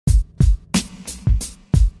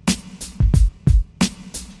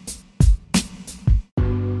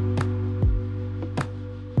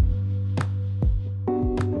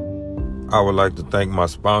I would like to thank my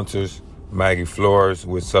sponsors, Maggie Flores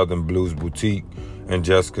with Southern Blues Boutique and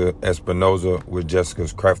Jessica Espinoza with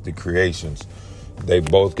Jessica's Crafty Creations. They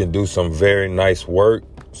both can do some very nice work,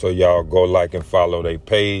 so y'all go like and follow their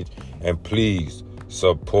page, and please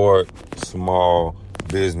support small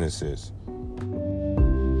businesses.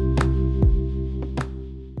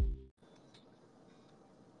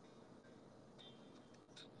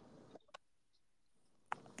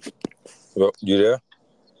 Well, you there?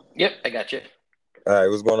 Yep, I got you. All right,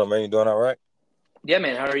 what's going on, man? You doing all right? Yeah,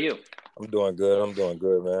 man. How are you? I'm doing good.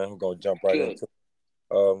 Man. I'm going to jump right Good. into it.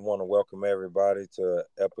 I want to welcome everybody to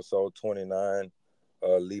episode 29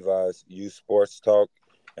 Levi's Youth Sports Talk.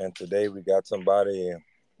 And today we got somebody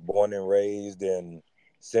born and raised in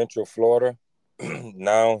Central Florida.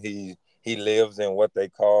 Now he lives in what they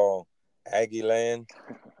call Aggie Land.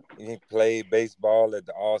 He played baseball at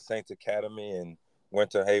the All Saints Academy in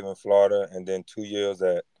Winter Haven, Florida, and then 2 years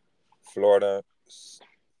at Florida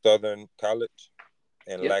Southern College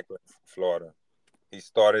in Yep. Lackland, Florida. He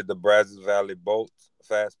started the Brazos Valley Bolts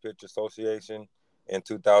Fast Pitch Association in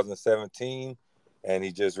 2017, and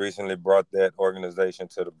he just recently brought that organization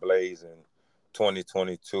to the Blaze in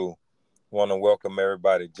 2022. Want to welcome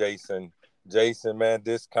everybody. Jason, man,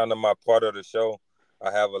 this kind of my part of the show. I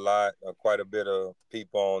have quite a bit of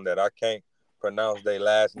people on that I can't pronounce their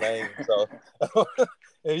last name. So,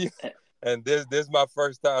 and this is my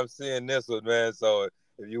first time seeing this one, man. So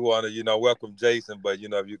if you want to, welcome Jason, but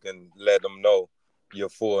if you can let them know your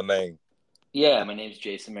full name. Yeah, my name's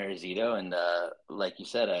Jason Marazzito, and like you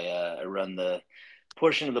said, I run the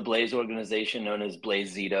portion of the Blaze organization known as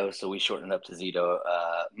Blaze Zito. So we shorten it up to Zito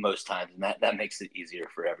most times, and that makes it easier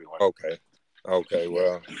for everyone. Okay.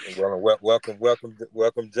 Well, welcome,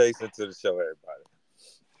 Jason, to the show, everybody.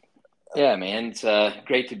 Yeah, man, it's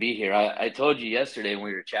great to be here. I told you yesterday when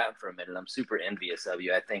we were chatting for a minute, I'm super envious of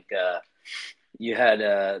you. I think you had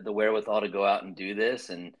the wherewithal to go out and do this,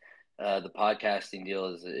 and the podcasting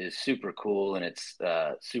deal is super cool, and it's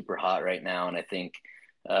super hot right now. And I think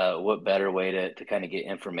what better way to kind of get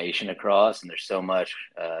information across? And there's so much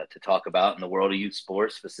to talk about in the world of youth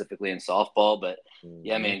sports, specifically in softball. But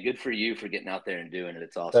yeah, man, good for you for getting out there and doing it.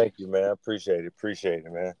 It's awesome. Thank you, man. Appreciate it,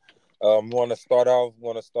 man. Want to start off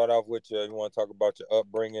with you? You want to talk about your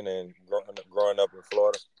upbringing and growing up in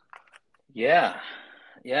Florida? Yeah,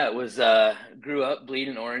 it was grew up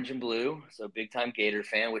bleeding orange and blue, so big time Gator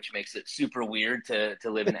fan, which makes it super weird to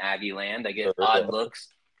live in Aggie land. I get odd looks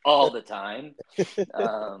all the time.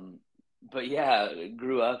 But yeah,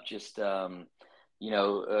 grew up just between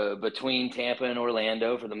Tampa and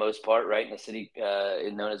Orlando for the most part, right in the city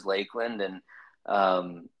known as Lakeland, and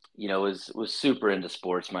was super into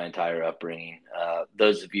sports my entire upbringing.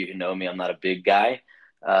 Those of you who know me, I'm not a big guy,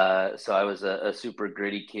 so I was a super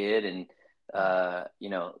gritty kid, and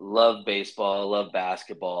love baseball, love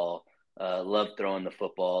basketball, love throwing the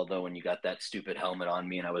football. Though when you got that stupid helmet on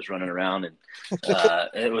me and I was running around and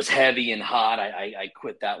it was heavy and hot, I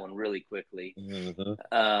quit that one really quickly.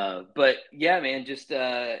 But yeah, man, just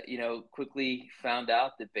quickly found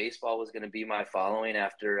out that baseball was going to be my following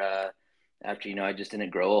after I just didn't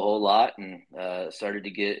grow a whole lot and started to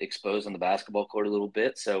get exposed on the basketball court a little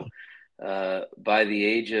bit. So by the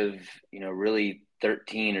age of really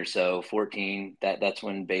 13 or so, 14, that's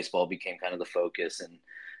when baseball became kind of the focus. And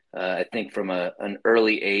I think from an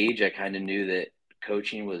early age, I kind of knew that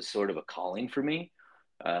coaching was sort of a calling for me.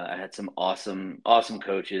 I had some awesome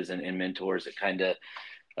coaches and mentors that kind of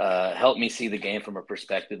helped me see the game from a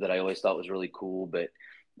perspective that I always thought was really cool. But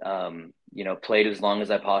played as long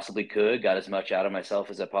as I possibly could, got as much out of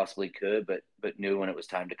myself as I possibly could, but knew when it was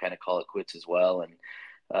time to kind of call it quits as well. And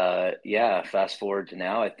fast forward to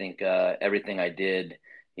now, I think everything I did,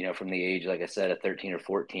 from the age, like I said, at 13 or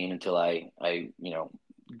 14 until I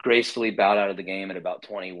gracefully bowed out of the game at about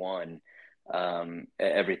 21,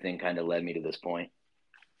 everything kind of led me to this point.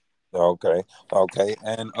 Okay.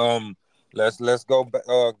 And let's go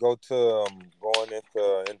to going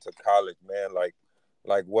into college, man. Like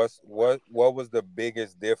what was the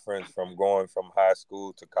biggest difference from going from high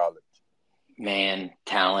school to college? Man,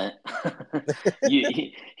 talent.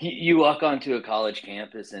 You walk onto a college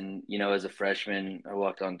campus, and as a freshman, I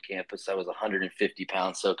walked on campus. I was 150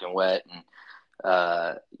 pounds soaking wet,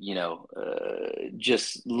 and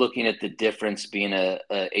just looking at the difference being a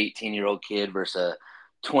 18-year-old kid versus a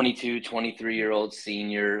 22, 23-year-old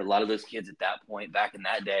senior. A lot of those kids at that point, back in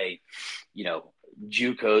that day,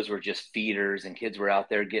 JUCOs were just feeders, and kids were out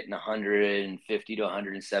there getting 150 to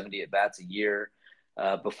 170 at bats a year.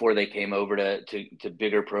 Before they came over to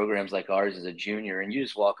bigger programs like ours as a junior. And you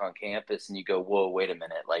just walk on campus and you go, whoa, wait a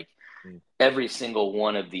minute. Like every single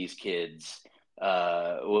one of these kids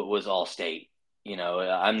was all state.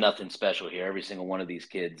 I'm nothing special here. Every single one of these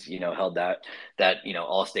kids, held that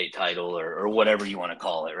all state title or whatever you want to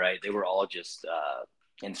call it, right? They were all just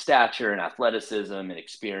in stature and athleticism and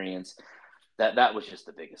experience. That was just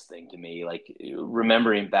the biggest thing to me. Like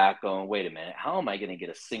remembering back, going, wait a minute, how am I going to get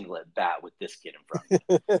a single at bat with this kid in front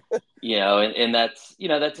of me? And that's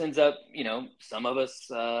that ends up some of us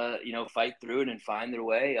fight through it and find their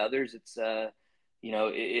way. Others, it's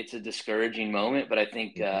it's a discouraging moment, but I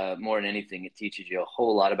think more than anything, it teaches you a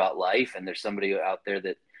whole lot about life. And there's somebody out there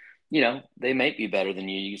that they might be better than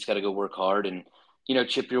you. You just got to go work hard and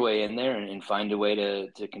chip your way in there and find a way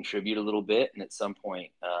to contribute a little bit. And at some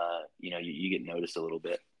point, you get noticed a little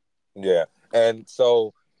bit. Yeah. And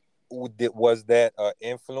so was that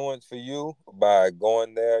influence for you by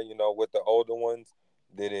going there, with the older ones?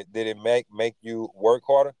 Did it make you work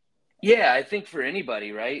harder? Yeah, I think for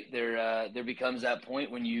anybody, right? There becomes that point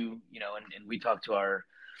when and we talk to our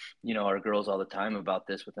our girls all the time about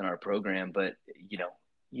this within our program, but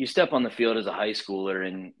you step on the field as a high schooler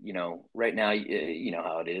and right now you know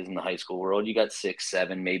how it is in the high school world. You got 6,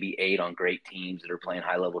 7, maybe 8 on great teams that are playing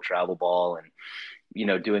high level travel ball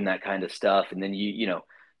and doing that kind of stuff. And then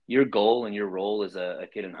your goal and your role as a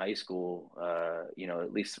kid in high school,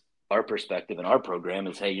 at least our perspective in our program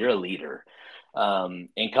is, hey, you're a leader.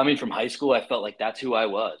 And coming from high school, I felt like that's who I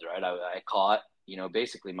was, right? I caught,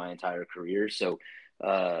 basically my entire career. So,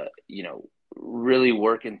 really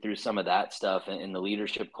working through some of that stuff and the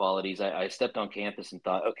leadership qualities, I stepped on campus and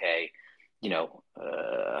thought, okay,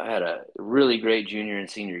 I had a really great junior and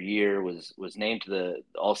senior year, was named to the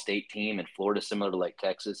all-state team in Florida, similar to like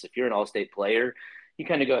Texas. If you're an all-state player, you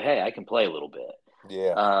kind of go, hey, I can play a little bit.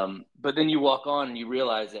 Yeah. But then you walk on and you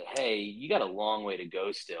realize that, hey, you got a long way to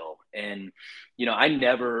go still. And, I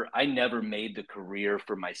never made the career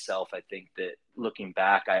for myself. I think that looking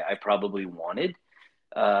back, I probably wanted,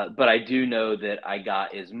 but I do know that I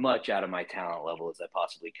got as much out of my talent level as I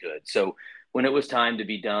possibly could. So when it was time to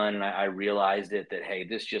be done and I realized it, that, hey,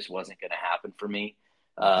 this just wasn't going to happen for me.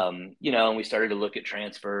 And we started to look at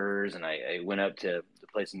transfers, and I went up to the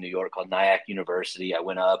place in New York called Nyack University. I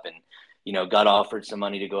went up and, got offered some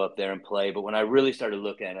money to go up there and play. But when I really started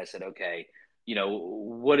looking at it, I said, okay,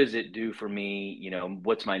 what does it do for me?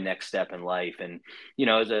 What's my next step in life? And,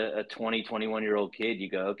 as a 20, 21-year-old kid, you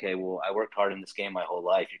go, okay, well, I worked hard in this game my whole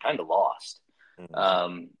life. You're kind of lost.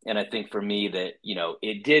 And I think for me that,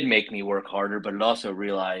 it did make me work harder, but it also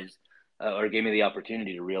realized or gave me the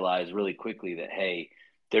opportunity to realize really quickly that, hey,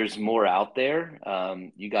 there's more out there.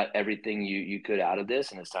 You got everything you could out of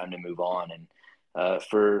this, and it's time to move on. And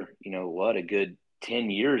for a good 10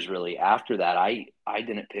 years really after that, I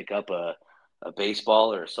didn't pick up a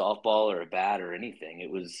baseball or a softball or a bat or anything.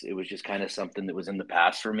 It was just kind of something that was in the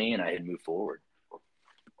past for me, and I had moved forward.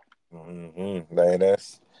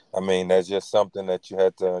 That's just something that you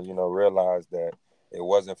had to realize that it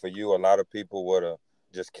wasn't for you. A lot of people would have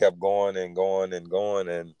just kept going and going and going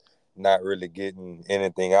and not really getting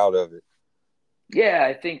anything out of it. Yeah,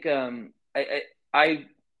 I think I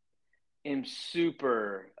am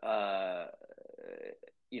super, or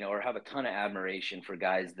have a ton of admiration for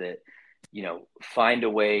guys that, find a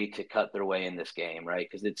way to cut their way in this game, right?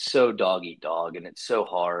 Because it's so dog eat dog and it's so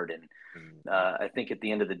hard. And I think at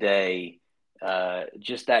the end of the day,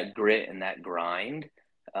 just that grit and that grind,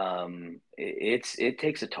 it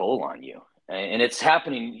takes a toll on you. And it's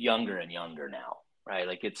happening younger and younger now, right?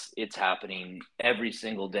 Like it's happening every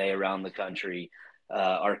single day around the country.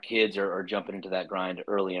 Our kids are jumping into that grind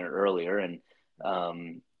earlier and earlier. And,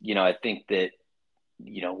 I think that,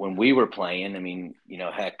 when we were playing,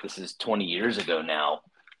 heck, this is 20 years ago now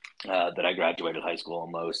that I graduated high school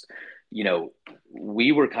almost,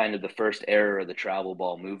 we were kind of the first era of the travel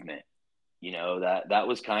ball movement. That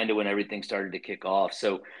was kind of when everything started to kick off.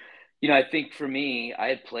 So, I think for me, I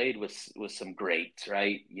had played with some greats,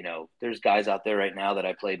 right? There's guys out there right now that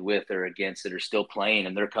I played with or against that are still playing,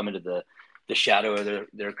 and they're coming to the shadow of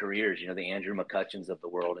their careers, the Andrew McCutcheons of the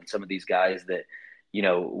world, and some of these guys that,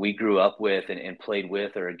 we grew up with and played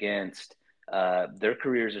with or against, their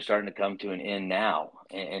careers are starting to come to an end now.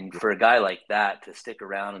 And for a guy like that to stick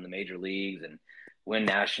around in the major leagues and win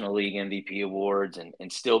National League MVP awards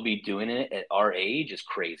and still be doing it at our age is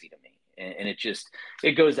crazy to me. And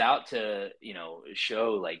it goes out to,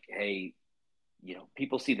 show like, hey,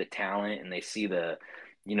 people see the talent and they see the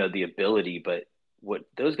ability, but what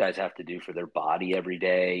those guys have to do for their body every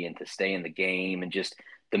day and to stay in the game and just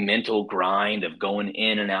the mental grind of going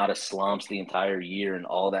in and out of slumps the entire year and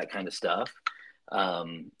all that kind of stuff.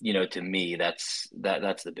 To me, that's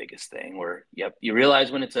the biggest thing where, yep, you realize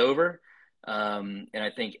when it's over. And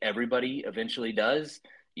I think everybody eventually does.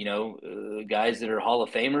 guys that are Hall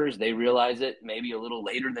of Famers, they realize it maybe a little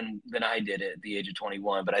later than I did at the age of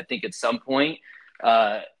 21. But I think at some point,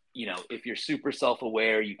 if you're super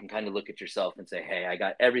self-aware, you can kind of look at yourself and say, hey, I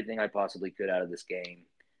got everything I possibly could out of this game,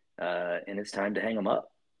 and it's time to hang them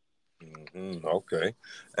up. Okay.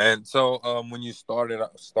 And so when you started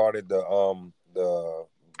the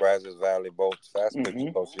Brazos Valley Boats Fast Pitch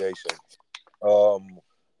Association,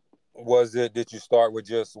 did you start with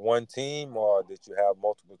just one team, or did you have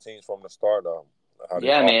multiple teams from the start?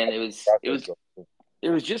 Yeah, man, it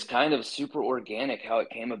was just kind of super organic how it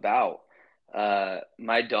came about.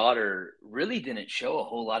 My daughter really didn't show a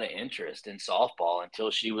whole lot of interest in softball until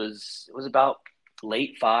it was about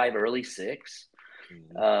late 5, early 6.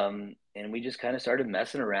 And we just kind of started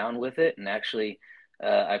messing around with it. And actually,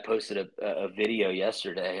 I posted a video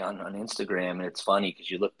yesterday on Instagram, and it's funny because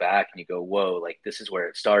you look back and you go, whoa, like this is where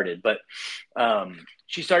it started. But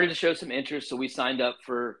she started to show some interest. So we signed up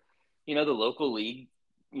for, the local league,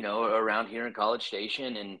 around here in College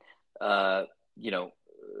Station. And,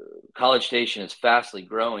 College Station is fastly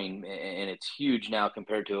growing, and it's huge now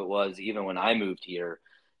compared to it was even when I moved here,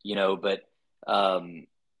 but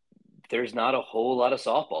there's not a whole lot of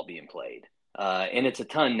softball being played. And it's a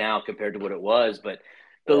ton now compared to what it was, but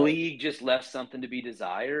the league just left something to be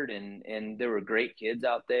desired. And there were great kids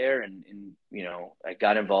out there, and I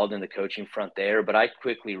got involved in the coaching front there, but I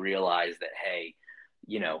quickly realized that, hey,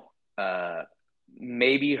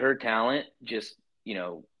 maybe her talent just,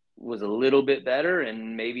 was a little bit better,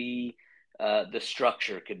 and maybe the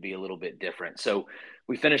structure could be a little bit different. So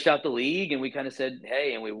we finished out the league, and we kind of said,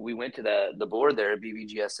 hey, and we went to the board there at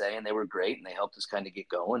BBGSA, and they were great, and they helped us kind of get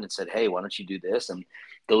going and said, hey, why don't you do this? And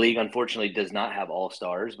the league unfortunately does not have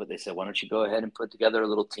all-stars, but they said, why don't you go ahead and put together a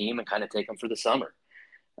little team and kind of take them for the summer,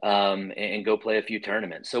 and go play a few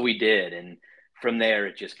tournaments. So we did, and from there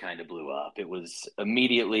it just kind of blew up. It was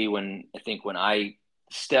immediately when I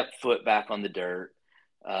stepped foot back on the dirt,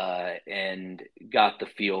 and got the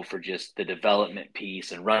feel for just the development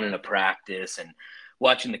piece and running a practice and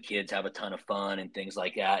watching the kids have a ton of fun and things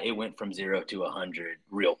like that. It went from 0 to 100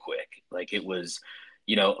 real quick. Like it was,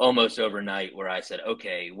 almost overnight, where I said,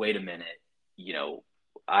 okay, wait a minute,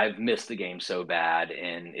 I've missed the game so bad,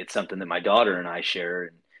 and it's something that my daughter and I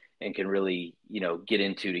share, and can really, get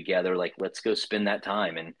into together. Like, let's go spend that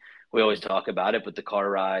time. And we always talk about it, but the car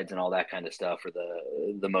rides and all that kind of stuff are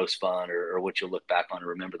the most fun, or what you'll look back on and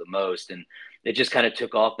remember the most. And it just kind of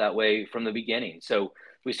took off that way from the beginning. So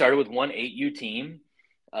we started with one 8U team.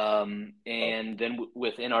 And then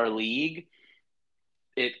within our league,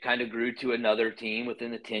 it kind of grew to another team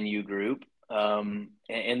within the 10U group.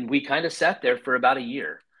 And we kind of sat there for about a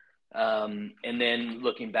year. And then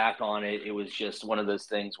looking back on it, it was just one of those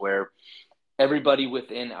things where everybody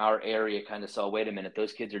within our area kind of saw, wait a minute,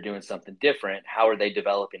 those kids are doing something different. How are they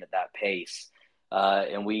developing at that pace?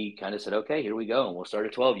 And we kind of said, okay, here we go. And we'll start a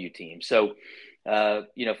 12U team. So,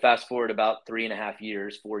 fast forward about 3.5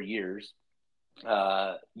 years, 4 years,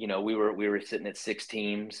 we were sitting at 6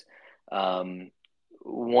 teams,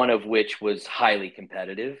 one of which was highly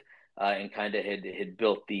competitive, and kind of had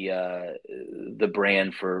built the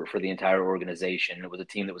brand for the entire organization. It was a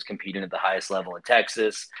team that was competing at the highest level in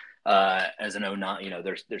Texas. As an 09,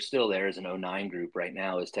 they're still there as an 09 group right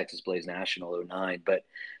now, as Texas Blaze National 09. But,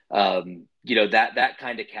 that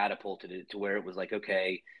kind of catapulted it to where it was like,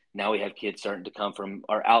 okay, now we have kids starting to come from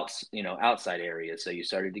our outside areas. So you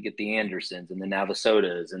started to get the Andersons and the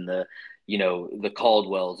Navasotas and the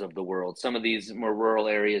Caldwells of the world. Some of these more rural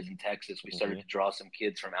areas in Texas, we started to draw some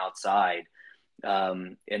kids from outside.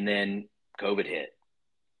 And then COVID hit.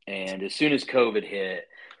 And as soon as COVID hit,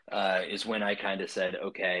 is when I kind of said,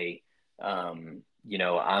 okay, I'm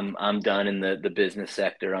done in the business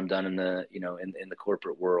sector. I'm done in the, in the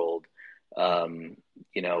corporate world.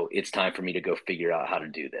 It's time for me to go figure out how to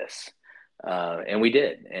do this. And we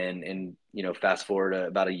did. And fast forward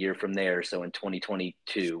about a year from there. So in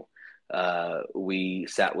 2022, we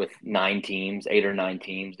sat with 8 or 9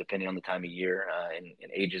 teams, depending on the time of year,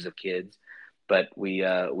 and ages of kids. But we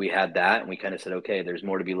had that, and we kind of said, okay, there's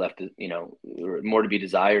more to be left, more to be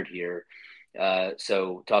desired here.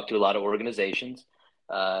 So talked to a lot of organizations,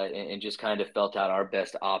 and just kind of felt out our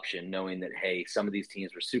best option, knowing that, hey, some of these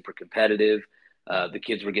teams were super competitive. The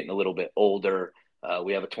kids were getting a little bit older.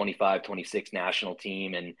 We have a 25, 26 national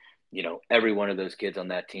team, and every one of those kids on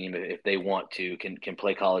that team, if they want to, can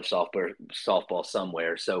play college softball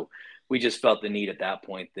somewhere. So we just felt the need at that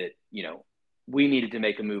point that we needed to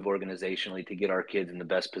make a move organizationally to get our kids in the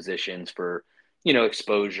best positions for,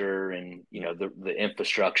 exposure and, the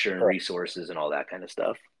infrastructure and resources and all that kind of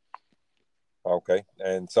stuff. Okay.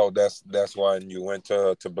 And so that's when you went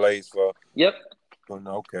to Blaze for Yep.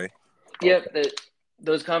 Okay. Okay. Yep,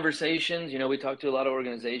 those conversations, we talk to a lot of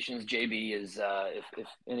organizations. JB is, if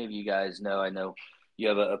any of you guys know, I know you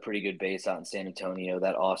have a pretty good base out in San Antonio,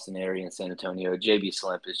 that Austin area in San Antonio. JB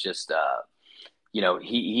Slimp is just,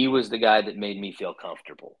 he was the guy that made me feel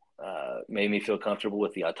comfortable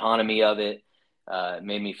with the autonomy of it,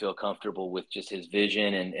 made me feel comfortable with just his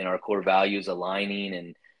vision and our core values aligning.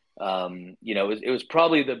 And, it was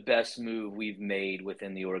probably the best move we've made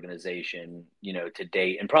within the organization, to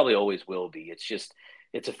date, and probably always will be.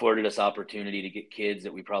 It's afforded us opportunity to get kids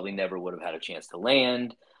that we probably never would have had a chance to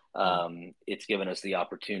land. It's given us the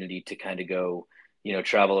opportunity to kind of go,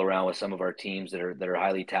 travel around with some of our teams that are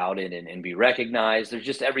highly touted and be recognized. There's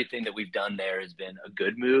just everything that we've done there has been a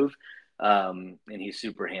good move. And he's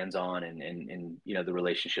super hands-on and the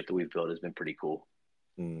relationship that we've built has been pretty cool.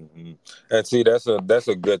 Mm-hmm. And see, that's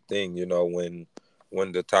a good thing,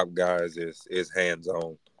 when the top guys is hands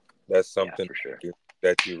on. That's Yeah, something for sure.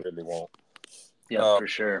 that you really want. Yeah, Uh, for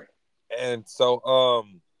sure. and so,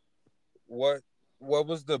 what what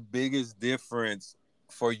was the biggest difference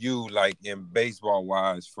for you, like in baseball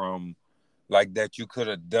wise, from like that you could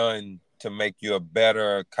have done to make you a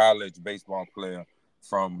better college baseball player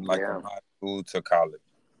from Yeah. high school to college?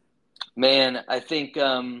 Man, I think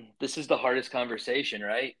this is the hardest conversation,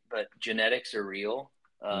 right? But genetics are real.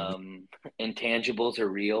 Mm-hmm. Intangibles are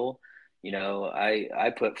real.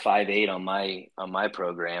 I put 5'8" on my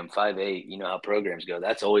program. 5'8", you know how programs go.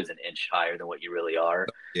 That's always an inch higher than what you really are.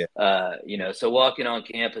 Yeah. So walking on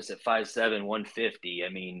campus at 5'7", 150, I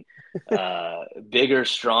mean, bigger,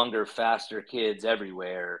 stronger, faster kids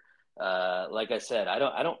everywhere. Like I said, I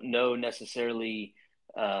don't know necessarily,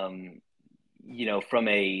 from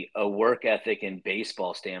a work ethic and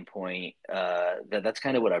baseball standpoint, that's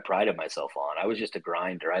kind of what I prided myself on. I was just a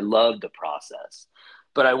grinder. I loved the process.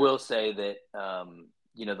 But I will say that,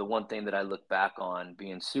 the one thing that I look back on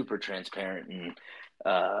being super transparent and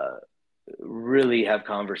really have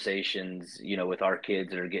conversations, with our kids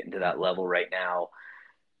that are getting to that level right now.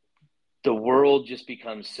 The world just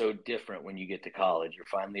becomes so different when you get to college. You're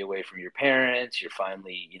finally away from your parents. You're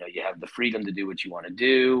finally, you have the freedom to do what you want to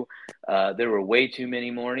do. There were way too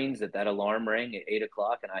many mornings that alarm rang at 8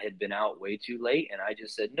 o'clock and I had been out way too late. And I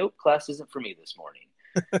just said, nope, class isn't for me this morning.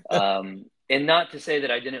 And not to say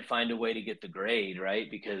that I didn't find a way to get the grade,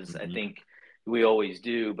 right? Because I Mm-hmm. think we always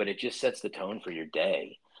do, but it just sets the tone for your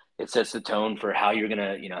day. It sets the tone for how you're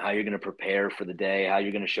gonna prepare for the day, how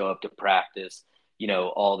you're gonna show up to practice,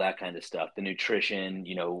 all that kind of stuff, the nutrition,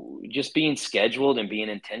 just being scheduled and being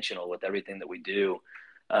intentional with everything that we do,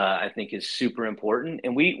 I think is super important.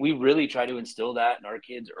 And we really try to instill that in our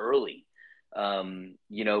kids early.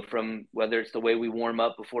 From whether it's the way we warm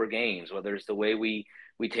up before games, whether it's the way we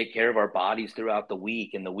take care of our bodies throughout the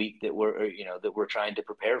week and the week that we're trying to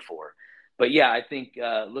prepare for. But yeah, I think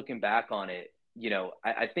looking back on it,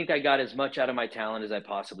 I think I got as much out of my talent as I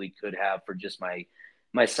possibly could have for just my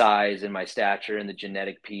size and my stature and the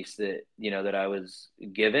genetic piece that I was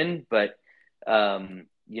given. But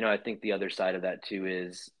I think the other side of that too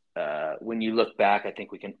is when you look back, I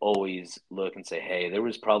think we can always look and say, hey, there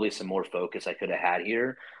was probably some more focus I could have had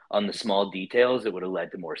here on the small details that would have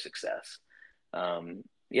led to more success.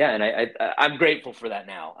 Yeah, and I'm grateful for that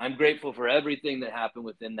now. I'm grateful for everything that happened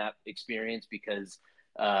within that experience because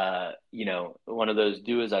one of those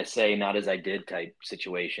do as I say, not as I did type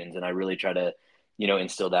situations. And I really try to,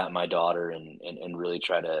 instill that in my daughter and really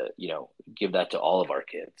try to, give that to all of our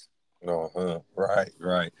kids. Uh-huh. Right,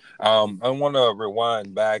 right. I want to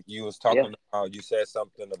rewind back. You was Yeah. talking about, you said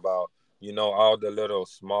something about, all the little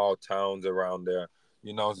small towns around there.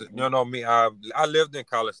 Mm-hmm. Me, I lived in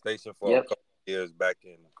College Station for a Yep. couple of years back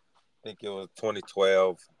in, I think it was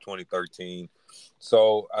 2012, 2013.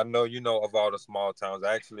 So I know, of all the small towns.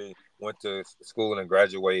 I actually went to school and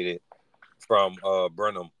graduated from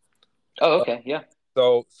Brenham. Oh, okay. Yeah.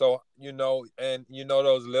 So and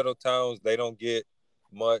those little towns, they don't get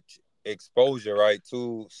much exposure, right,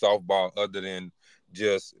 to softball other than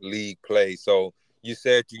just league play. So you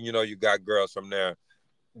said you got girls from there.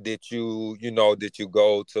 Did you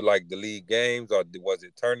go to like the league games, or was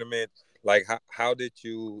it tournaments? Like how did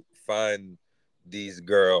you find these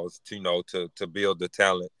girls to build the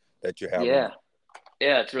talent that you have in Yeah.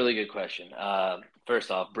 Yeah, it's a really good question.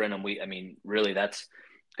 First off, Brenham, I mean, really,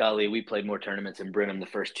 golly, we played more tournaments in Brenham the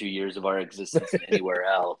first 2 years of our existence than anywhere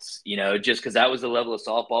else, just because that was the level of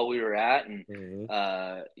softball we were at. And, hmm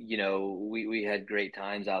we had great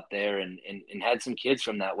times out there and had some kids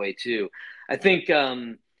from that way too. I think,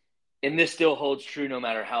 and this still holds true no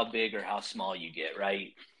matter how big or how small you get,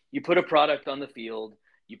 right? You put a product on the field,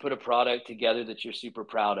 you put a product together that you're super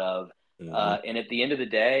proud of. Mm-hmm. And at the end of the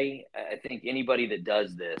day, I think anybody that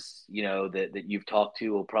does this, that you've talked to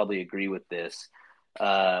will probably agree with this.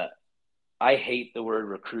 Uh, I hate the word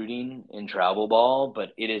recruiting in travel ball,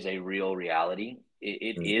 but it is a real reality.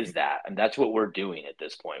 It Mm-hmm. is that, and that's what we're doing at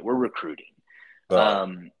this point. We're recruiting. All right.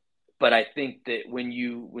 Um, but I think that when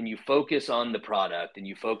you focus on the product and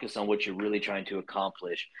you focus on what you're really trying to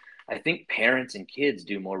accomplish, I think parents and kids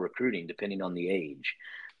do more recruiting depending on the age.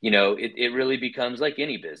 It really becomes like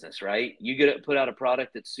any business, right? You get to put out a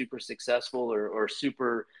product that's super successful or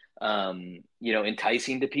super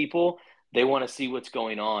enticing to people. They want to see what's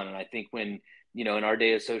going on. And I think when, in our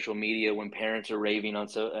day of social media, when parents are raving on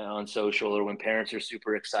social, or when parents are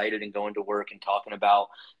super excited and going to work and talking about,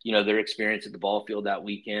 their experience at the ball field that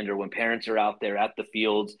weekend, or when parents are out there at the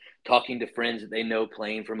fields talking to friends that they know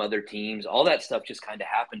playing from other teams, all that stuff just kind of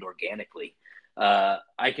happened organically.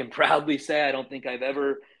 I can proudly say I don't think I've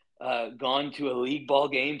ever gone to a league ball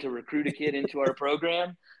game to recruit a kid into our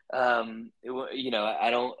program. I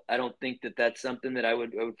don't think that that's something that I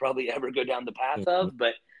would probably ever go down the path Mm-hmm. of,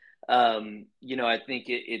 but I think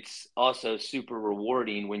it's also super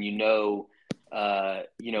rewarding when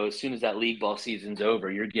as soon as that league ball season's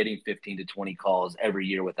over, you're getting 15 to 20 calls every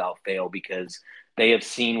year without fail, because they have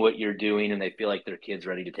seen what you're doing and they feel like their kid's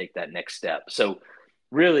ready to take that next step. So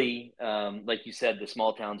really, like you said, the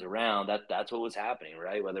small towns around, that's what was happening,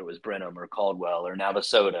 right? Whether it was Brenham or Caldwell or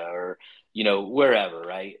Navasota or, wherever,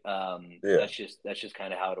 right? Yeah. That's just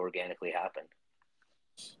kind of how it organically happened.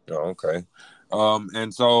 Oh, okay.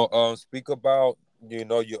 And so speak about, you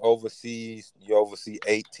oversee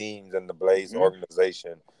 8 teams in the Blaze Mm-hmm.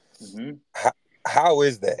 organization. Mm-hmm. How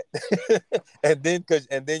is that? and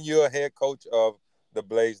then you're a head coach of the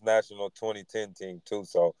Blaze National 2010 team too.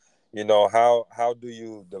 So, how do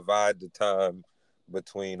you divide the time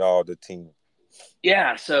between all the teams?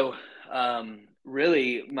 Yeah. So,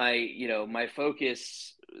 really, my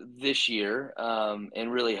focus this year,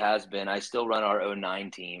 and really has been, I still run our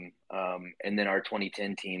 '09 team, and then our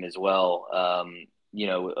 2010 team as well.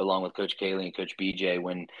 Along with Coach Kaylee and Coach BJ.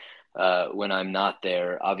 When I'm not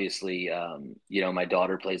there, obviously, my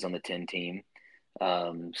daughter plays on the 10 team.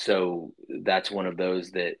 So that's one of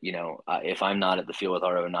those that, if I'm not at the field with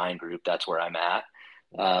our '09 group, that's where I'm at.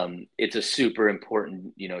 It's a super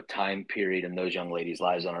important, time period in those young ladies'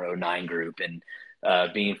 lives on our '09 group, and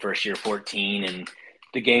being first year 14 and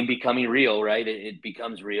the game becoming real, right? It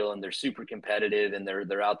becomes real, and they're super competitive, and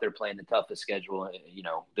they're out there playing the toughest schedule,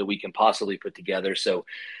 that we can possibly put together. So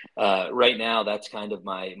right now, that's kind of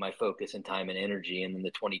my focus and time and energy. And then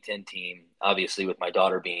the 2010 team, obviously, with my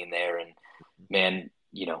daughter being there, and man,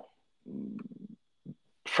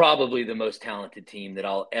 probably the most talented team that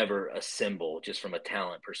I'll ever assemble, just from a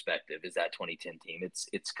talent perspective, is that 2010 team.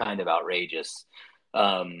 It's kind of outrageous.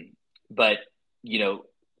 But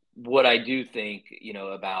what I do think,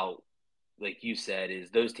 about, like you said,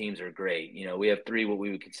 is those teams are great. We have three what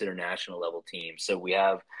we would consider national level teams. So we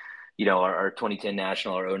have, our 2010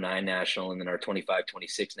 national, our '09 national, and then our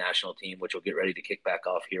 25-26 national team, which will get ready to kick back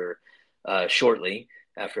off here shortly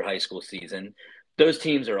after high school season. Those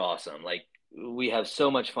teams are awesome. Like, we have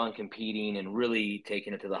so much fun competing and really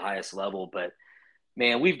taking it to the highest level. But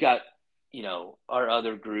man, we've got, our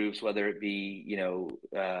other groups, whether it be,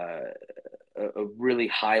 a really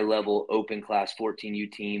high level open class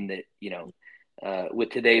 14U team that, with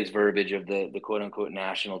today's verbiage of the quote unquote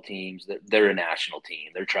national teams, that they're a national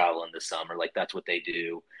team. They're traveling this summer. Like, that's what they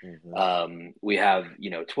do. Mm-hmm. We have,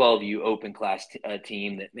 12U open class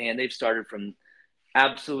team that, man, they've started from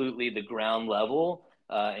absolutely the ground level.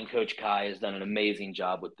 And Coach Kai has done an amazing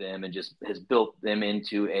job with them and just has built them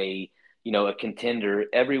into a contender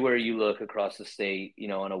everywhere you look across the state.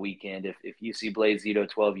 On a weekend, if you see Blazito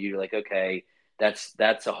 12, you're like, okay, that's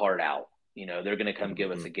a hard out. They're going to come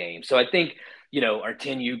give us Mm-hmm. a game. So I think, our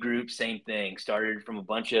 10U group, same thing, started from a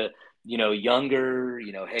bunch of, younger,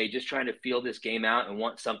 hey, just trying to feel this game out and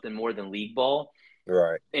want something more than league ball,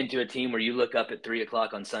 Right. into a team where you look up at 3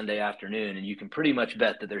 o'clock on Sunday afternoon and you can pretty much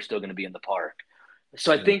bet that they're still going to be in the park.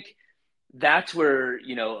 So I Mm-hmm. think that's where,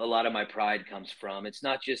 a lot of my pride comes from. It's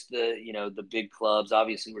not just the big clubs.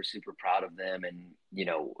 Obviously, we're super proud of them and,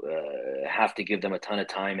 have to give them a ton of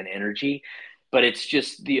time and energy, but it's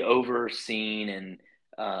just the overseeing and,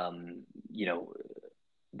 you know,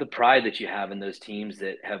 the pride that you have in those teams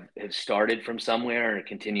that have started from somewhere and are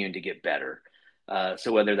continuing to get better.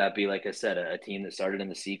 So whether that be, like I said, a team that started in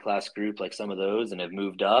the C class group, like some of those, and have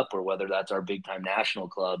moved up, or whether that's our big time national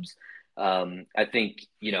clubs, I think,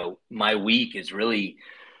 my week is really,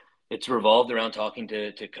 it's revolved around talking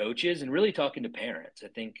to coaches and really talking to parents. I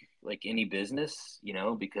think, like any business,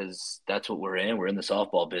 because that's what we're in. We're in the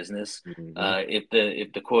softball business. Mm-hmm. If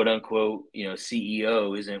the quote unquote,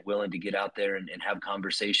 CEO isn't willing to get out there and have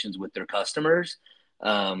conversations with their customers,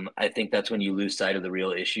 I think that's when you lose sight of the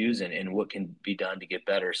real issues and what can be done to get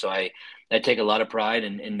better. So I take a lot of pride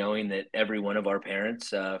in knowing that every one of our parents,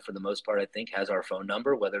 for the most part, I think has our phone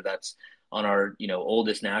number, whether that's on our,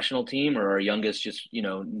 oldest national team or our youngest, just,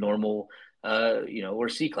 normal, or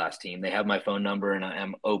C-class team. They have my phone number, and I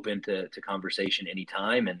am open to conversation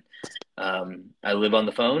anytime. And I live on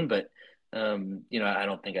the phone, but I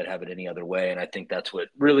don't think I'd have it any other way. And I think that's what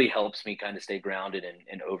really helps me kind of stay grounded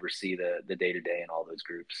and oversee the day-to-day in all those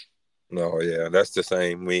groups. No, yeah, that's the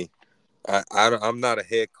same. I'm not a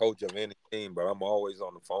head coach of any team, but I'm always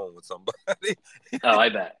on the phone with somebody. Oh, I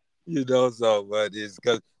bet. So, but it's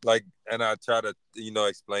because, like, and I try to,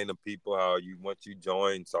 explain to people how once you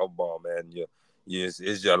join softball, man,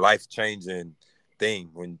 it's your life changing thing.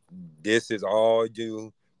 When this is all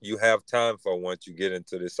you have time for once you get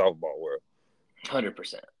into the softball world.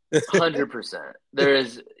 100%. 100%. There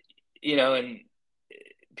is, and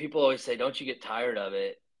people always say, don't you get tired of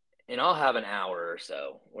it? And I'll have an hour or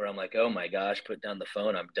so where I'm like, oh my gosh, put down the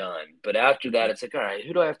phone, I'm done. But after that, it's like, all right,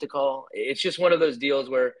 who do I have to call? It's just one of those deals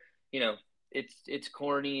where, it's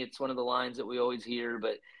corny. It's one of the lines that we always hear,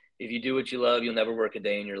 but if you do what you love, you'll never work a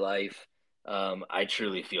day in your life. I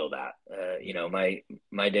truly feel that.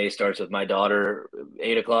 My day starts with my daughter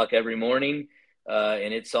 8 o'clock every morning,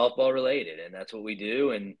 and it's softball related, and that's what we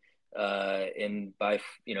do. And by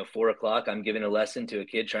 4 o'clock, I'm giving a lesson to a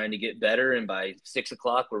kid trying to get better, and by 6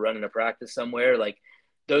 o'clock, we're running a practice somewhere. Like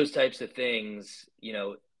those types of things,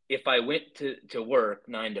 if I went to work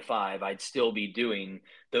 9 to 5, I'd still be doing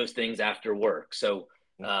those things after work. So,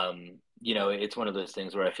 it's one of those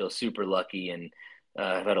things where I feel super lucky, and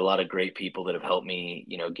I've had a lot of great people that have helped me,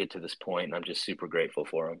 get to this point, and I'm just super grateful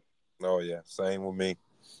for them. Oh yeah, same with me.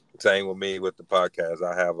 Same with me with the podcast.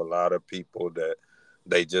 I have a lot of people that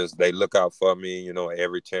they look out for me,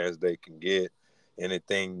 every chance they can get.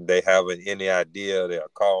 Anything they have any idea, they'll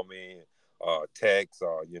call me or text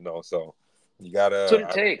or, so you That's what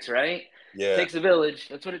it takes, right? It yeah. takes a village.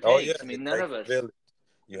 That's what it Oh yeah, takes. I it mean, none takes of a us, village.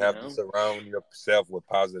 You have to surround yourself with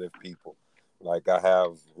positive people. Like I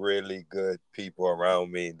have really good people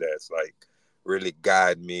around me that's like really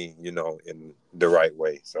guide me, in the right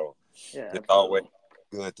way. So Yeah, it's always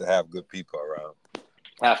absolutely. good to have good people around.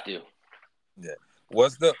 Have to. Yeah.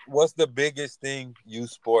 What's the biggest thing you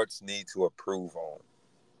sports need to improve on?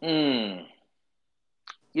 Mm.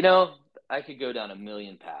 I could go down a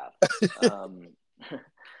million paths.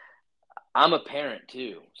 I'm a parent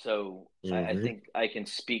too, so I Mm-hmm. think I can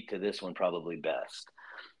speak to this one probably best.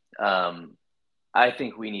 Um, I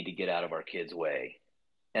think we need to get out of our kids' way,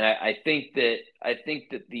 and I think that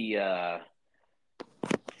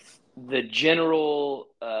the general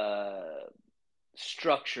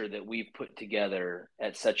structure that we've put together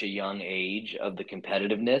at such a young age of the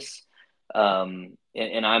competitiveness, and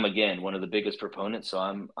I'm again one of the biggest proponents, so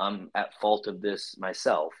I'm at fault of this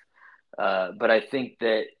myself. But I think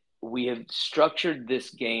that we have structured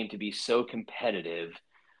this game to be so competitive,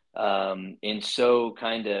 and so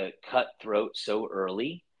kind of cutthroat so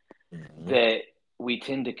early Mm-hmm. that we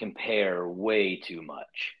tend to compare way too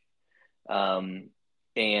much. Um,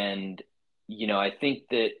 and, I think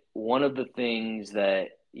that one of the things that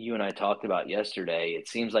you and I talked about yesterday, it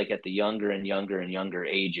seems like at the younger and younger and younger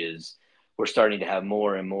ages, we're starting to have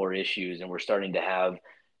more and more issues, and we're starting to have,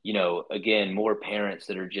 again, more parents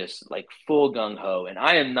that are just like full gung ho. And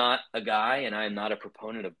I am not a guy, and I am not a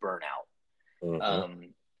proponent of burnout. Mm-hmm.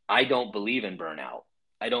 Um, I don't believe in burnout.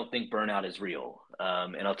 I don't think burnout is real.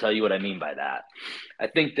 And I'll tell you what I mean by that. I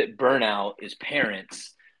think that burnout is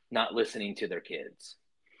parents not listening to their kids.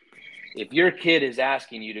 If your kid is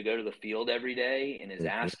asking you to go to the field every day and is Mm-hmm.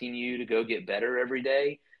 asking you to go get better every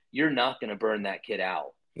day, you're not going to burn that kid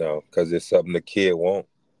out No, because it's something the kid won't.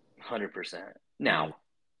 100%. Mm-hmm. Now,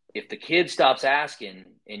 if the kid stops asking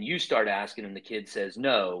and you start asking and the kid says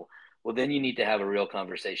no, well, then you need to have a real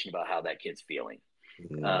conversation about how that kid's feeling.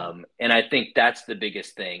 And I think that's the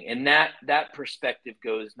biggest thing. And that perspective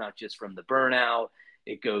goes not just from the burnout,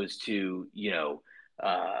 it goes to,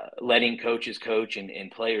 letting coaches coach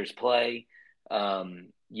and players play.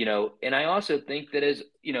 And I also think that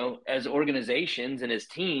as organizations and as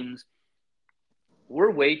teams, we're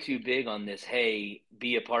way too big on this, hey,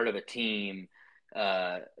 be a part of a team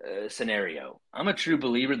scenario. I'm a true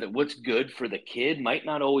believer that what's good for the kid might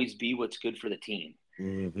not always be what's good for the team.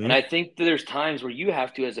 And Mm-hmm. I think that there's times where you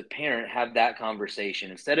have to, as a parent, have that conversation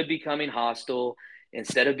instead of becoming hostile,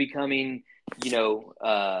 instead of becoming, you know,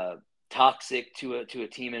 uh, toxic to a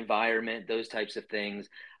team environment, those types of things.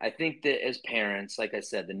 I think that as parents, like I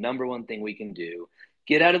said, the number one thing we can do,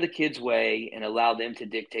 get out of the kids' way and allow them to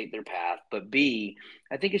dictate their path. But B,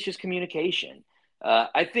 I think it's just communication.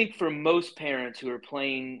 I think for most parents who are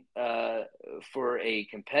playing for a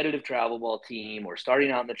competitive travel ball team or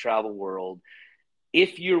starting out in the travel world,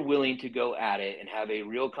 if you're willing to go at it and have a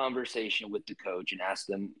real conversation with the coach and ask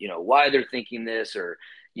them, why they're thinking this, or,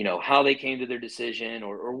 how they came to their decision,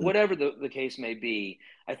 or whatever the case may be,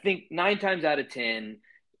 I think 9 times out of 10,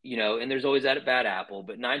 and there's always that bad apple,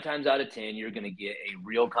 but 9 times out of 10, you're going to get a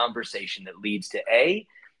real conversation that leads to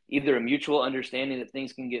either a mutual understanding that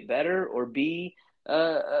things can get better, or B,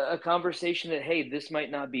 a conversation that, hey, this might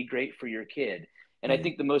not be great for your kid. And I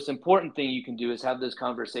think the most important thing you can do is have those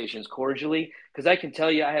conversations cordially, because I can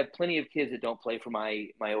tell you I have plenty of kids that don't play for my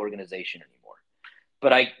organization anymore.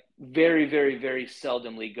 But I very, very, very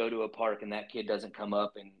seldomly go to a park and that kid doesn't come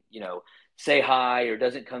up and, say hi, or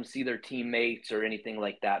doesn't come see their teammates or anything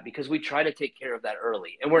like that, because we try to take care of that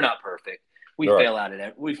early. And we're not perfect. We fail at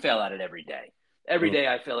it. We fail at it every day. Every day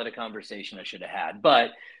I fail at a conversation I should have had.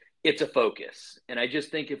 But it's a focus. And I just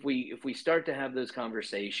think if we start to have those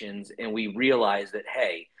conversations and we realize that,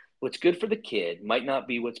 hey, what's good for the kid might not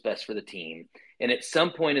be what's best for the team. And at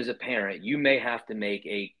some point as a parent, you may have to make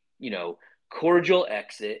a, cordial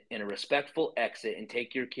exit and a respectful exit and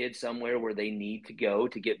take your kids somewhere where they need to go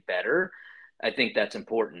to get better. I think that's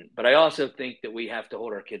important. But I also think that we have to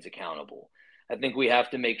hold our kids accountable. I think we have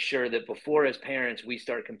to make sure that before, as parents, we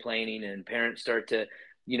start complaining and parents start to,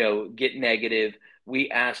 get negative,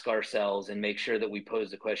 we ask ourselves and make sure that we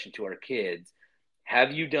pose the question to our kids: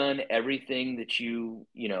 have you done everything that you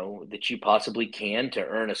possibly can to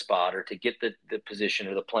earn a spot or to get the position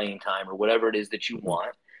or the playing time or whatever it is that you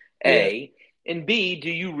want? A. And B,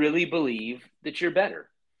 do you really believe that you're better?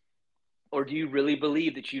 Or do you really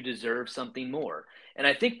believe that you deserve something more? And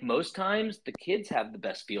I think most times the kids have the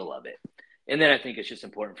best feel of it. And then I think it's just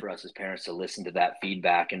important for us as parents to listen to that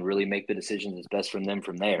feedback and really make the decisions that's best from them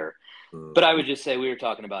from there. But I would just say, we were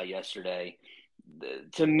talking about yesterday,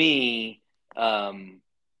 to me, as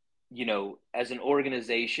an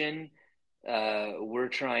organization, we're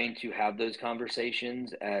trying to have those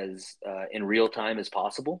conversations as in real time as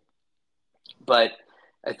possible. But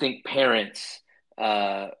I think parents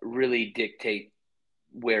really dictate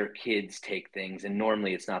where kids take things, and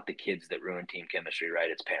normally it's not the kids that ruin team chemistry,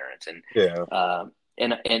 right? It's parents. And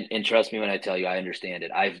trust me when I tell you, I understand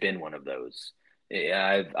it. I've been one of those.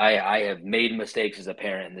 I have made mistakes as a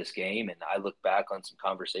parent in this game, and I look back on some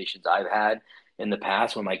conversations I've had in the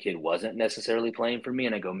past when my kid wasn't necessarily playing for me,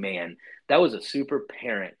 and I go, man, that was a super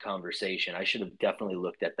parent conversation. I should have definitely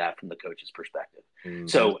looked at that from the coach's perspective.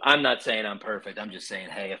 So I'm not saying I'm perfect. I'm just saying,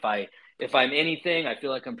 hey, if I'm anything, I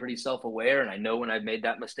feel like I'm pretty self-aware, and I know when I've made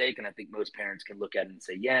that mistake. And I think most parents can look at it and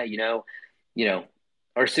say, yeah,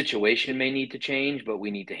 our situation may need to change, but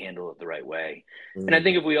we need to handle it the right way. And I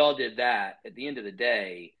think if we all did that, at the end of the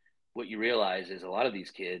day, what you realize is a lot of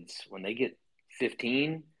these kids, when they get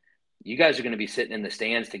 15, you guys are going to be sitting in the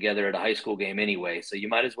stands together at a high school game anyway. So you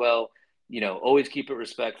might as well, always keep it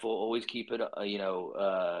respectful, always keep it,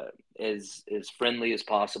 as friendly as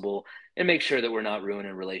possible, and make sure that we're not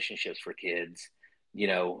ruining relationships for kids.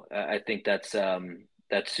 I think that's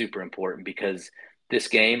super important, because this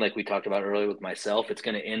game, like we talked about earlier with myself, it's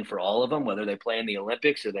going to end for all of them, whether they play in the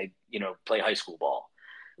Olympics or they, play high school ball.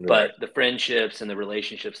 Right. But the friendships and the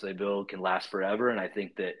relationships they build can last forever. And I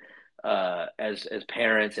think that as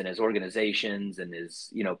parents and as organizations and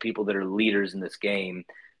as, people that are leaders in this game,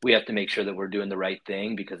 we have to make sure that we're doing the right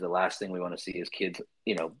thing, because the last thing we want to see is kids,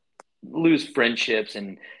 lose friendships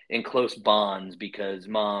and close bonds because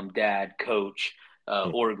mom, dad, coach,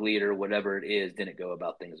 org leader, whatever it is, didn't go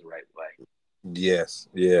about things the right way. Yes.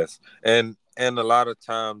 And a lot of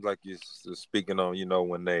times, like you're speaking on,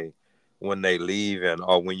 when they leave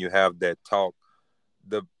or when you have that talk,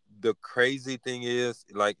 the crazy thing is,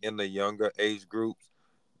 like in the younger age groups,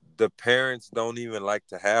 the parents don't even like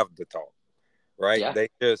to have the talk, right? Yeah.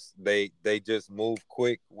 They just move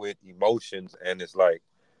quick with emotions, and it's like,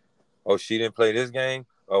 oh, she didn't play this game.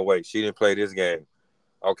 Oh, wait, she didn't play this game.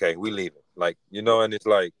 Okay, we leave it. Like, and it's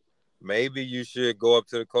like, maybe you should go up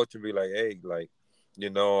to the coach and be like, hey, like,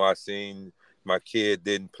 I seen my kid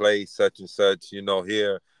didn't play such and such,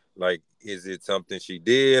 here. Like, is it something she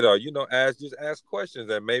did? Or, ask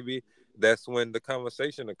questions, and maybe that's when the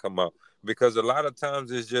conversation will come up. Because a lot of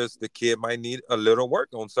times it's just the kid might need a little work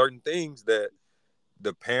on certain things that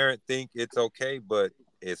the parent think it's okay, but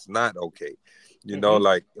it's not okay.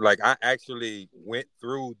 Like I actually went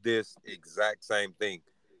through this exact same thing.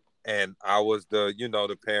 And I was the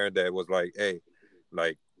parent that was like, hey,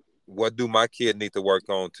 like, what do my kid need to work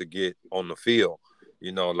on to get on the field?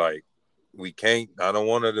 Like I don't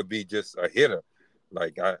want her to be just a hitter.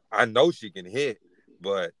 Like I know she can hit,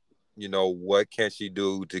 but what can she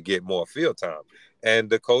do to get more field time? And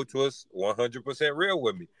the coach was 100% real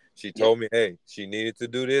with me. She Yep. told me, hey, she needed to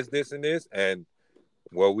do this, this, and this. And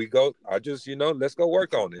where we go, I just, let's go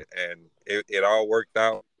work on it. And it all worked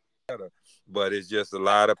out better. But it's just a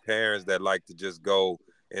lot of parents that like to just go,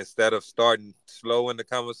 instead of starting slow in the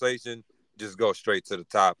conversation, just go straight to the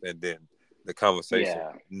top, and then the conversation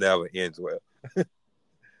Yeah. never ends well.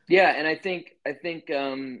 Yeah. And I think,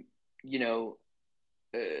 you know,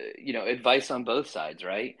 advice on both sides,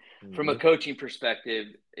 right? From a Mm-hmm. coaching perspective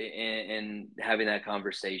and having that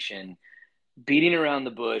conversation, beating around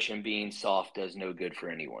the bush and being soft does no good for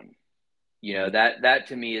anyone. That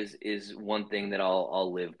to me is one thing that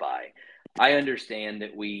I'll live by. I understand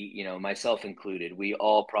that we, myself included, we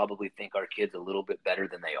all probably think our kids a little bit better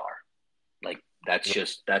than they are. Like that's Oh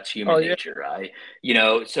human yeah. nature, right?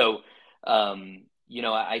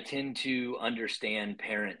 I tend to understand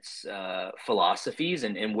parents' philosophies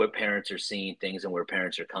and where parents are seeing things and where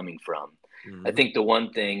parents are coming from. I Mm-hmm. think the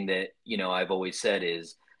one thing that I've always said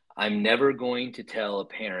is I'm never going to tell a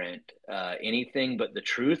parent anything but the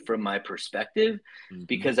truth from my perspective, Mm-hmm.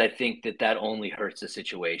 because I think that only hurts the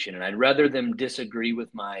situation, and I'd rather them disagree with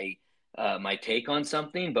my take on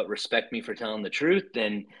something, but respect me for telling the truth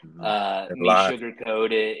than Mm-hmm. And me lie.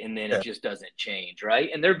 sugarcoat it and then it Yeah. just doesn't change, right?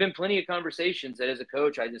 And there have been plenty of conversations that as a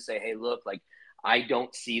coach, I just say, hey, look, like I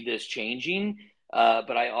don't see this changing,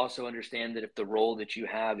 but I also understand that if the role that you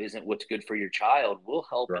have isn't what's good for your child, we'll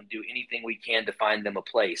help Right. and do anything we can to find them a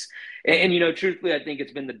place. And, Mm-hmm. and truthfully, I think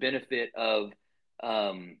it's been the benefit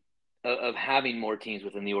um, of having more teams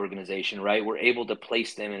within the organization, right? We're able to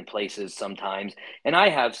place them in places sometimes. And I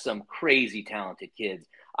have some crazy talented kids.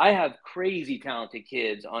 I have crazy talented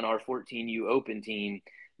kids on our 14U Open team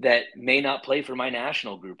that may not play for my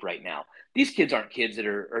national group right now. These kids aren't kids that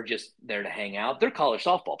are just there to hang out. They're college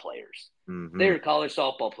softball players. Mm-hmm. They're college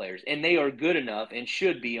softball players, and they are good enough and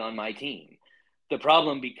should be on my team. The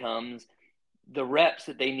problem becomes the reps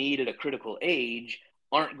that they need at a critical age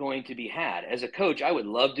aren't going to be had. As a coach, I would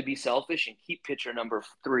love to be selfish and keep pitcher number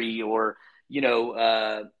 3 or,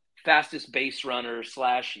 fastest base runner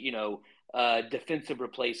slash, defensive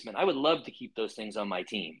replacement. I would love to keep those things on my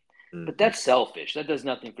team. But Mm-hmm. that's selfish. That does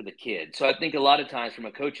nothing for the kid. So I think a lot of times, from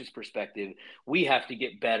a coach's perspective, we have to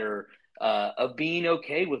get better of being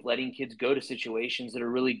okay with letting kids go to situations that are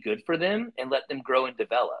really good for them and let them grow and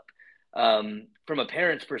develop. From a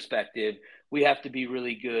parent's perspective, we have to be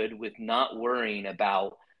really good with not worrying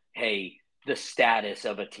about, hey, the status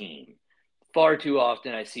of a team. Far too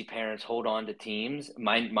often I see parents hold on to teams,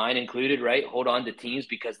 mine included, right? Hold on to teams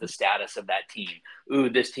because the status of that team. Ooh,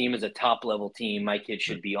 this team is a top level team. My kid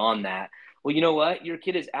should be on that. Well, you know what? Your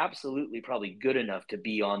kid is absolutely probably good enough to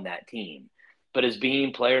be on that team. But is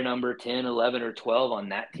being player number 10, 11, or 12 on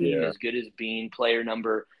that team Yeah. as good as being player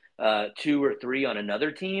number 2 or 3 on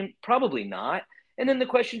another team? Probably not. And then the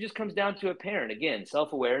question just comes down to a parent. Again,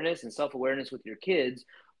 self-awareness and self-awareness with your kids.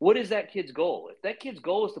 What is that kid's goal? If that kid's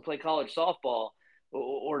goal is to play college softball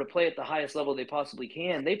or to play at the highest level they possibly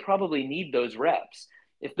can, they probably need those reps.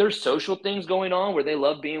 If there's social things going on where they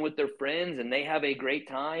love being with their friends and they have a great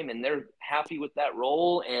time and they're happy with that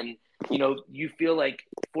role, and you feel like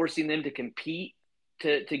forcing them to compete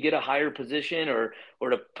to get a higher position or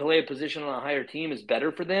to play a position on a higher team is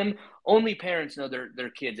better for them, only parents know their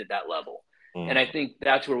kids at that level. And I Mm-hmm. think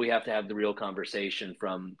that's where we have to have the real conversation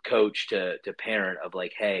from coach to parent of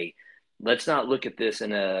like, hey, let's not look at this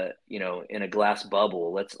in a glass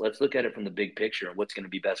bubble. Let's look at it from the big picture and what's going to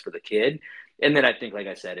be best for the kid. And then I think, like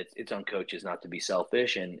I said, it's on coaches not to be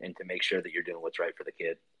selfish and to make sure that you're doing what's right for the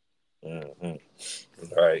kid.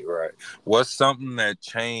 Mm-hmm. Right, right. What's something that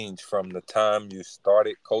changed from the time you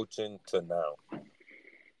started coaching to now?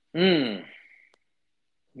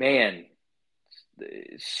 Man,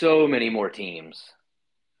 so many more teams.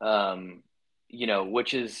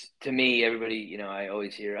 Which is to me, everybody, I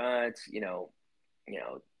always hear, it's,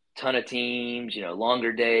 ton of teams,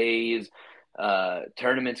 longer days,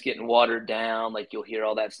 tournaments getting watered down. Like you'll hear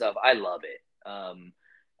all that stuff. I love it.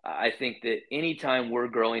 I think that anytime we're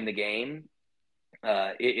growing the game,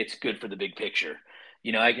 it's good for the big picture.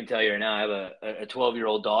 I can tell you right now, I have a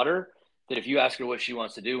 12-year-old daughter that if you ask her what she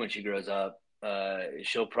wants to do when she grows up,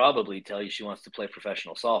 she'll probably tell you she wants to play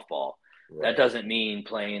professional softball. That Right. doesn't mean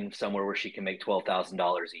playing somewhere where she can make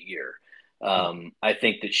 $12,000 a year. I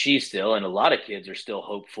think that she still, and a lot of kids are still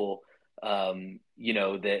hopeful,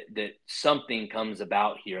 that something comes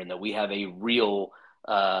about here and that we have a real,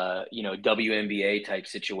 WNBA type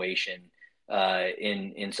situation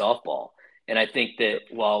in softball. And I think that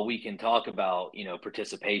while we can talk about,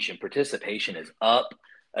 participation is up.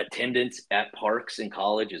 Attendance at parks in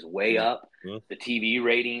college is way up. Mm-hmm. The TV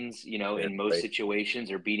ratings, Yeah, in most right. situations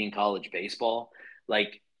are beating college baseball.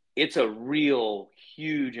 Like, it's a real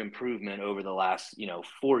huge improvement over the last,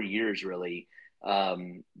 4 years, really,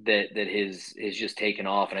 that has just taken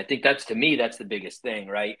off. And I think to me, that's the biggest thing,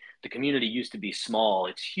 right? The community used to be small.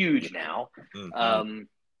 It's huge now. Mm-hmm.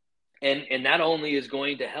 And that only is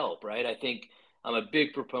going to help, right? I think I'm a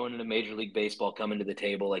big proponent of Major League Baseball coming to the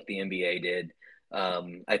table like the NBA did.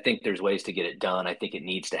 I think there's ways to get it done. I think it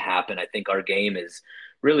needs to happen. I think our game is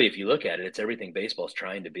really, if you look at it, it's everything baseball's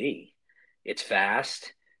trying to be. It's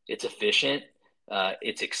fast, it's efficient,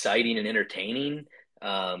 it's exciting and entertaining.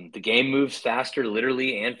 The game moves faster,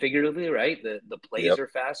 literally and figuratively, right? The plays Yep. are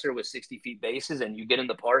faster with 60 feet bases, and you get in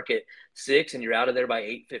the park at 6 and you're out of there by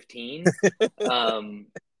 8:15. Um,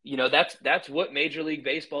 that's what Major League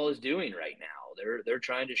Baseball is doing right now. They're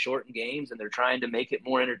trying to shorten games, and they're trying to make it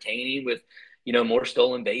more entertaining with, more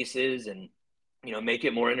stolen bases, and, make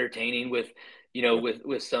it more entertaining with,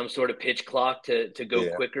 with some sort of pitch clock to go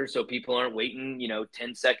Yeah. quicker, so people aren't waiting,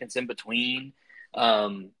 10 seconds in between.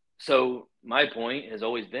 So my point has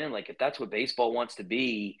always been, like, if that's what baseball wants to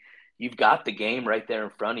be, you've got the game right there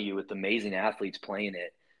in front of you with amazing athletes playing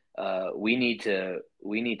it. We need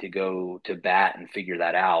to go to bat and figure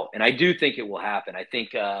that out. And I do think it will happen. I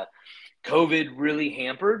think COVID really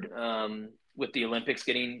hampered, with the Olympics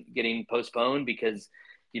getting postponed, because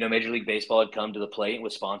Major League Baseball had come to the plate and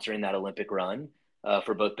was sponsoring that Olympic run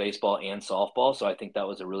for both baseball and softball. So I think that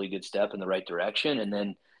was a really good step in the right direction. And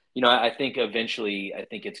then I think eventually, I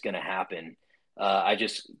think it's going to happen. I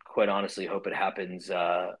just quite honestly hope it happens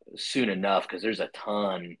soon enough, because there's a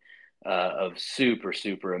ton of super,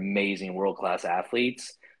 super amazing world-class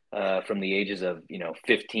athletes from the ages of,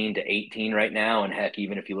 15 to 18 right now. And heck,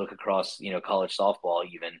 even if you look across, college softball,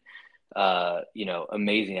 even,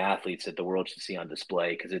 amazing athletes that the world should see on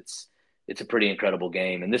display, because it's a pretty incredible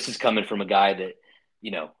game. And this is coming from a guy that,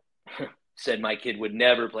 you know, said my kid would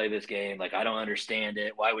never play this game. Like, I don't understand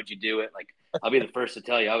it. Why would you do it? Like, I'll be the first to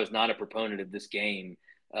tell you, I was not a proponent of this game.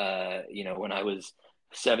 When I was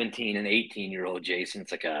 17 and 18-year-old Jason,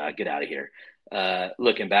 it's like, get out of here.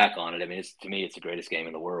 Looking back on it, I mean, to me, it's the greatest game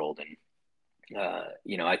in the world. And,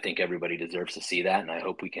 I think everybody deserves to see that. And I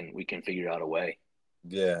hope we can figure out a way.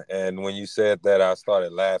 Yeah. And when you said that, I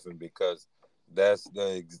started laughing because I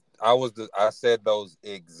said those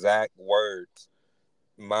exact words.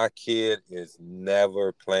 My kid is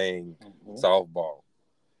never playing Mm-hmm. softball.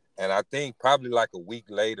 And I think probably like a week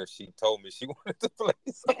later, she told me she wanted to play.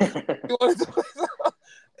 She wanted to play.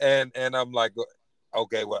 And I'm like,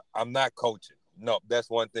 okay, well, I'm not coaching. No, that's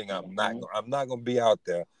one thing I'm not. Mm-hmm. I'm not gonna be out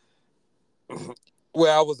there.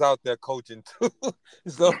 Well, I was out there coaching too.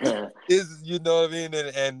 So is you know what I mean?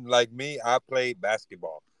 And like me, I played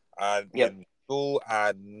basketball. I Yep. in school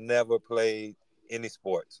I never played any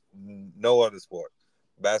sports, no other sport.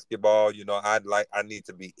 Basketball, I need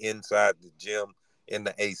to be inside the gym in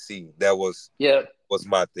the AC. That Yep. was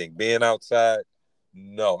my thing. Being outside,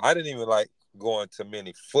 no. I didn't even like going to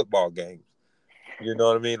many football games. You know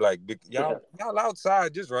what I mean? Like Yeah. y'all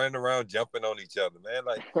outside just running around jumping on each other, man.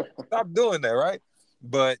 Like stop doing that, right?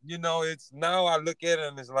 But it's now I look at it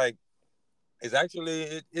and it's like it's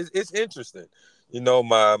actually it's interesting.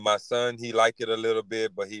 My son he liked it a little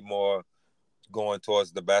bit, but he more going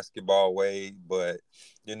towards the basketball way. But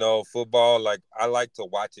football, like I like to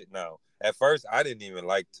watch it now. At first, I didn't even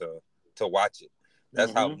like to watch it.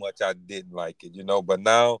 That's how Mm-hmm. much I didn't like it. But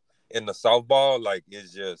now in the softball, like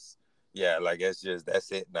it's just yeah, like it's just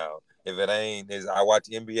that's it now. If it ain't, is I watch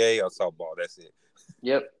NBA or softball. That's it.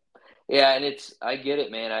 Yep. Yeah, and I get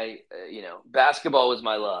it, man. Basketball was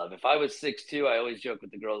my love. If I was 6'2", I always joke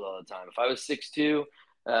with the girls all the time. If I was 6'2",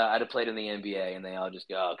 I'd have played in the NBA, and they all just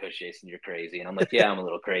go, "Oh, Coach Jason, you're crazy." And I'm like, "Yeah, I'm a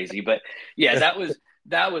little crazy." But yeah,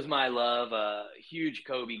 that was my love. Huge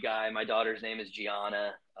Kobe guy. My daughter's name is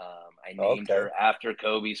Gianna. I named Okay. her after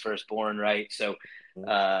Kobe's firstborn, right? So,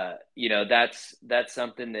 that's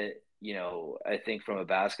something that, I think from a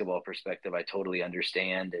basketball perspective, I totally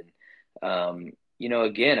understand. And,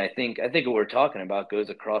 again, I think what we're talking about goes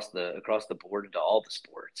across the board into all the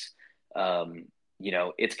sports. Um,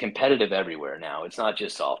 it's competitive everywhere now. It's not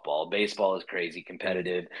just softball. Baseball is crazy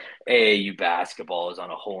competitive. AAU basketball is on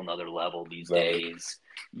a whole nother level these Love days.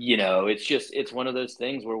 It's one of those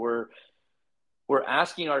things where we're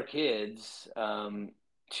asking our kids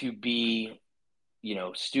to be,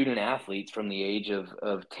 student athletes from the age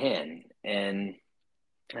of 10. And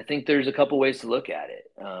I think there's a couple ways to look at it.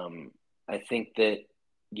 I think that,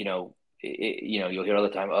 you'll hear all the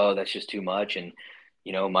time, oh, that's just too much. And,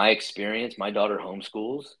 my experience, my daughter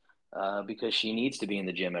homeschools because she needs to be in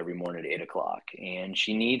the gym every morning at 8 o'clock, and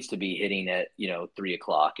she needs to be hitting at, 3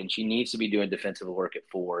 o'clock, and she needs to be doing defensive work at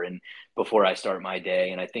 4 and before I start my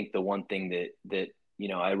day. And I think the one thing that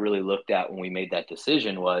I really looked at when we made that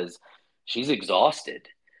decision was she's exhausted.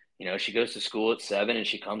 She goes to school at 7 and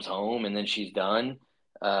she comes home and then she's done.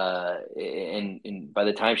 And by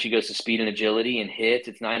the time she goes to speed and agility and hits,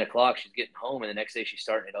 it's 9 o'clock. She's getting home, and the next day she's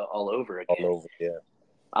starting it all over All again. over. Yeah.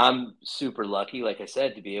 I'm super lucky, like I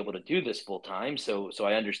said, to be able to do this full time. So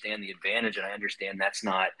I understand the advantage, and I understand that's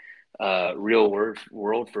not real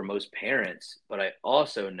world for most parents. But I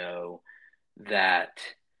also know that,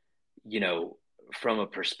 you know, from a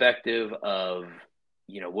perspective of,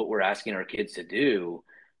 what we're asking our kids to do,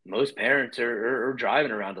 most parents are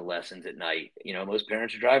driving around to lessons at night. Most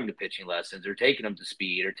parents are driving to pitching lessons, or taking them to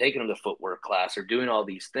speed, or taking them to footwork class, or doing all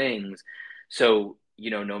these things. So,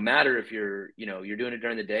 no matter if you're doing it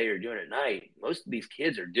during the day or doing it at night, most of these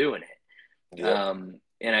kids are doing it. Yep.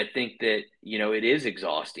 And I think that, it is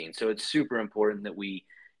exhausting. So it's super important that we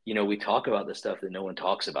talk about the stuff that no one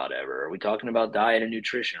talks about ever. Are we talking about diet and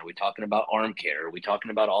nutrition? Are we talking about arm care? Are we talking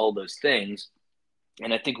about all of those things?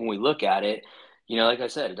 And I think when we look at it, like I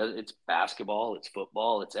said, it's basketball, it's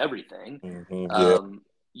football, it's everything. Yeah.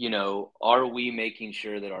 Are we making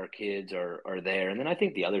sure that our kids are there? And then I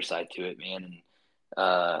think the other side to it, man,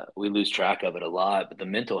 and we lose track of it a lot, but the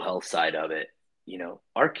mental health side of it,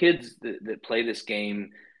 our kids that play this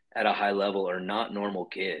game at a high level are not normal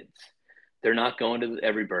kids. They're not going to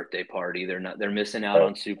every birthday party. They're missing out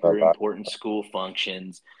on A super lot. important school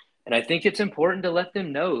functions. And I think it's important to let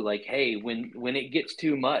them know, like, hey, when it gets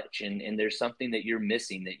too much, and there's something that you're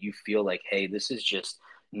missing that you feel like, hey, this is just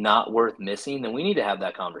not worth missing, then we need to have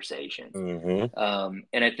that conversation. Mm-hmm.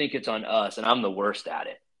 And I think it's on us, and I'm the worst at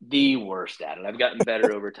it. I've gotten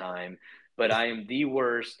better over time, but I am the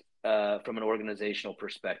worst from an organizational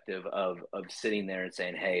perspective of sitting there and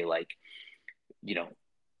saying, hey, like,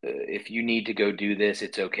 if you need to go do this,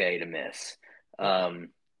 it's okay to miss.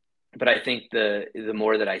 But I think the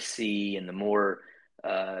more that I see, and the more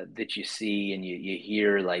that you see and you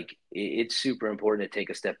hear, like, it's super important to take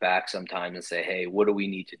a step back sometimes and say, hey, what do we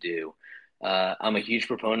need to do? I'm a huge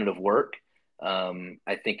proponent of work.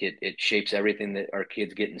 I think it shapes everything that our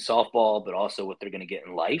kids get in softball, but also what they're going to get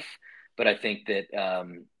in life. But I think that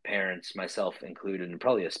parents, myself included, and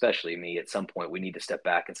probably especially me, at some point, we need to step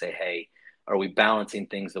back and say, hey, are we balancing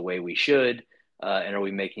things the way we should? And are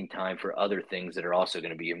we making time for other things that are also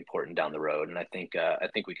going to be important down the road? And I think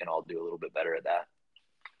we can all do a little bit better at that.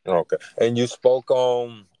 Okay. And you spoke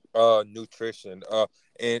on nutrition.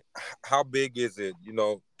 And how big is it?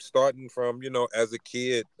 Starting from as a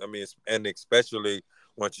kid. I mean, and especially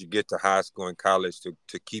once you get to high school and college,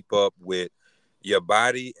 to keep up with your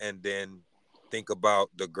body, and then think about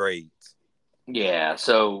the grades. Yeah.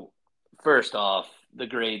 So first off, the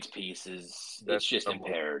grades piece it's That's just number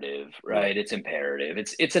one. imperative, Yeah. right? It's imperative.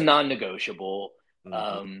 It's a non-negotiable. Mm-hmm.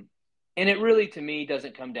 Um, and it really, to me,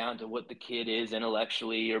 doesn't come down to what the kid is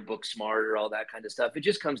intellectually or book smart or all that kind of stuff. It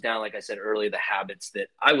just comes down, like I said earlier, the habits that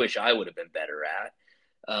I wish I would have been better at.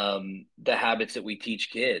 The habits that we teach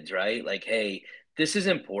kids, right? Like, hey, this is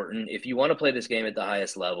important. If you want to play this game at the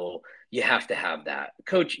highest level, you have to have that.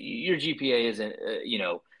 Coach, your GPA isn't,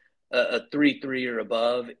 a 3.3 or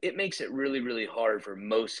above. It makes it really, really hard for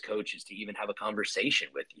most coaches to even have a conversation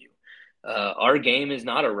with you. Our game is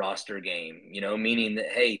not a roster game, meaning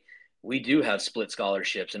that, hey, we do have split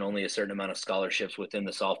scholarships and only a certain amount of scholarships within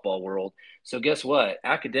the softball world. So guess what?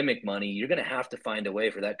 Academic money, you're going to have to find a way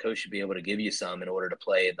for that coach to be able to give you some in order to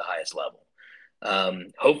play at the highest level.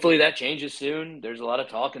 Hopefully that changes soon. There's a lot of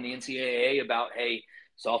talk in the NCAA about, hey,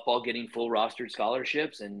 softball getting full rostered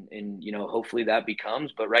scholarships, and hopefully that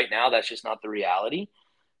becomes. But right now, that's just not the reality.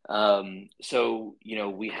 So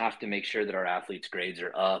we have to make sure that our athletes' grades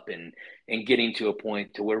are up, and getting to a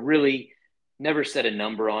point to where, really, never set a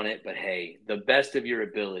number on it, but hey, the best of your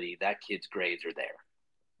ability, that kid's grades are there.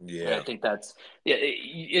 And I Yeah. think that's, yeah,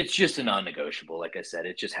 it's just a non-negotiable. Like I said,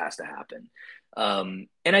 it just has to happen.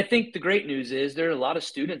 And I think the great news is there are a lot of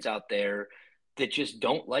students out there that just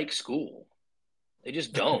don't like school. They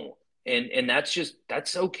just don't. And that's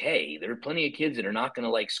okay. There are plenty of kids that are not going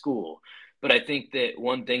to like school. But I think that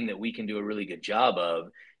one thing that we can do a really good job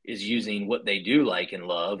of is using what they do like and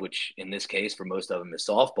love, which in this case for most of them is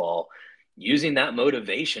softball, using that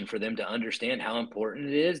motivation for them to understand how important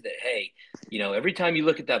it is that, hey, every time you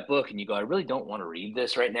look at that book and you go, I really don't want to read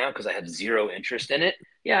this right now because I have zero interest in it.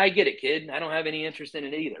 Yeah, I get it, kid. I don't have any interest in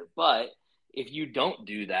it either. But if you don't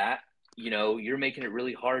do that, you're making it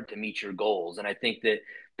really hard to meet your goals. And I think that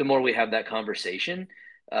the more we have that conversation,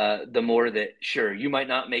 the more that, sure, you might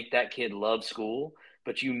not make that kid love school,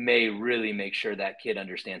 but you may really make sure that kid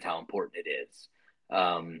understands how important it is.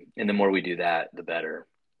 And the more we do that, the better.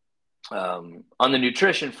 On the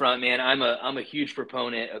nutrition front, man, I'm a huge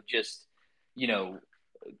proponent of just, you know,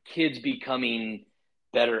 kids becoming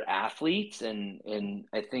better athletes. And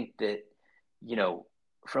I think that, you know,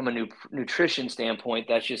 from a nutrition standpoint,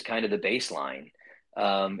 that's just kind of the baseline.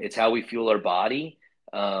 It's how we fuel our body.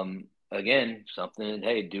 Again, something,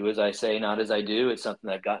 hey, do as I say, not as I do. It's something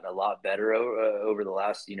I've gotten a lot better over the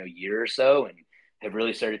last, year or so, and have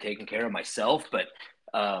really started taking care of myself. But,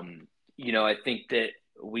 I think that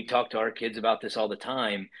we talk to our kids about this all the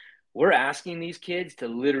time. We're asking these kids to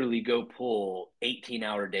literally go pull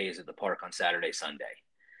 18-hour days at the park on Saturday, Sunday.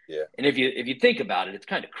 Yeah. And if you think about it, it's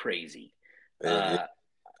kind of crazy. Yeah.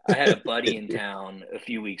 I had a buddy in town a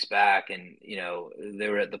few weeks back, and they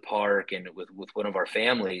were at the park and with one of our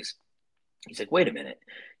families. He's like, "Wait a minute,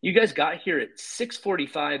 you guys got here at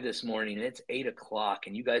 6:45 this morning, and it's 8 o'clock,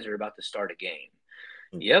 and you guys are about to start a game."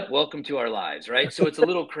 Yep, welcome to our lives, right? So it's a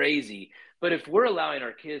little crazy. But if we're allowing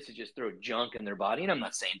our kids to just throw junk in their body, and I'm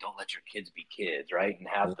not saying don't let your kids be kids, right? And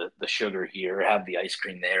have the sugar here, have the ice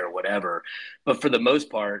cream there, or whatever. But for the most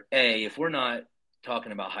part, if we're not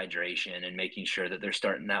talking about hydration and making sure that they're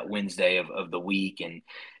starting that Wednesday of the week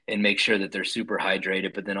and make sure that they're super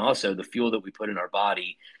hydrated, but then also the fuel that we put in our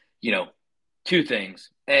body, two things.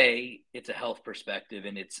 It's a health perspective,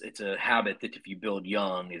 and it's a habit that if you build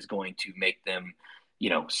young is going to make them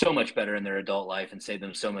so much better in their adult life and save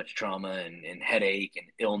them so much trauma and headache and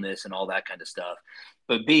illness and all that kind of stuff.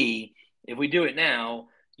 But B, if we do it now,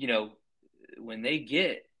 when they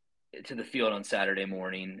get to the field on Saturday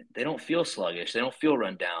morning, they don't feel sluggish. They don't feel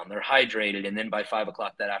run down. They're hydrated. And then by 5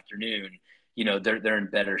 o'clock that afternoon, they're in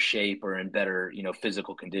better shape or in better,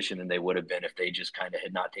 physical condition than they would have been if they just kind of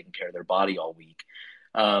had not taken care of their body all week.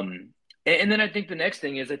 And then I think the next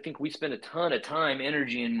thing is I think we spend a ton of time,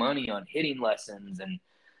 energy, and money on hitting lessons and,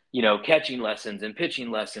 catching lessons and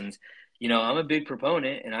pitching lessons. I'm a big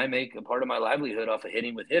proponent and I make a part of my livelihood off of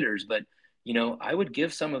hitting with hitters, but, I would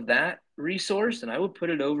give some of that resource and I would put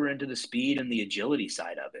it over into the speed and the agility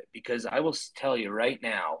side of it, because I will tell you right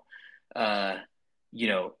now,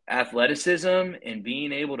 athleticism and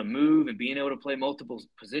being able to move and being able to play multiple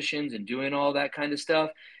positions and doing all that kind of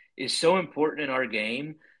stuff is so important in our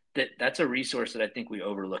game that's a resource that I think we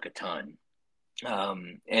overlook a ton.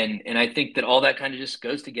 And I think that all that kind of just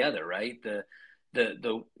goes together, right? The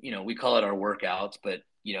we call it our workouts, but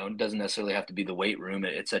it doesn't necessarily have to be the weight room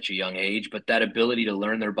at such a young age, but that ability to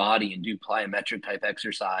learn their body and do plyometric type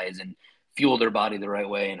exercise and fuel their body the right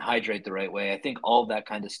way and hydrate the right way. I think all of that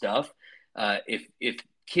kind of stuff. If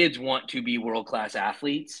kids want to be world-class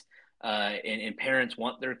athletes, and parents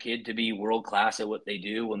want their kid to be world-class at what they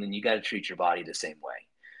do, well, then you got to treat your body the same way.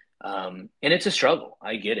 And it's a struggle.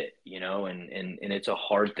 I get it, and it's a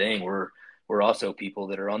hard thing. We're also people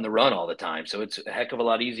that are on the run all the time. So it's a heck of a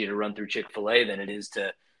lot easier to run through Chick-fil-A than it is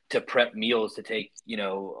to prep meals to take,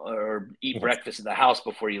 or eat breakfast at the house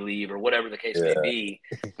before you leave or whatever the case may be.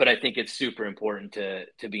 But I think it's super important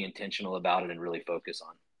to be intentional about it and really focus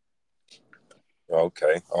on.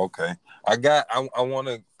 Okay. I want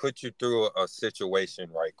to put you through a situation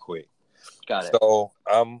right quick. Got it. So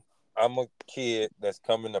I'm a kid that's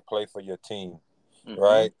coming to play for your team,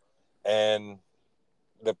 right? And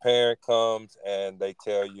the parent comes and they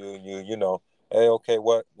tell you, hey, okay,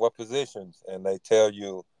 what positions? And they tell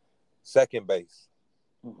you second base.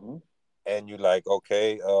 And you like,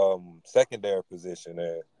 okay, secondary position,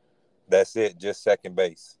 and that's it, just second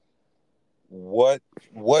base. What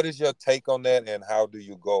is your take on that, and how do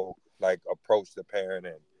you go approach the parent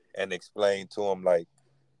and explain to them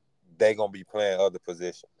they gonna be playing other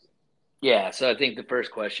positions? Yeah, so I think the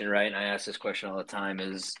first question, right, and I ask this question all the time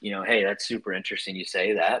is, hey, that's super interesting you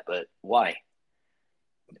say that, but why?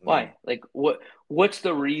 Why? What's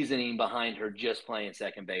the reasoning behind her just playing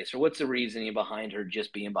second base, or what's the reasoning behind her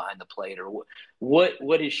just being behind the plate, or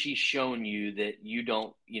what has she shown you that you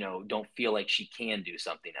don't feel like she can do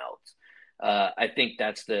something else? I think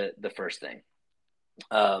that's the first thing.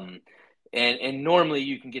 And normally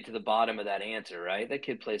you can get to the bottom of that answer, right? That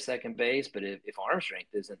kid plays second base, but if arm strength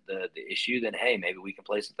isn't the issue, then hey, maybe we can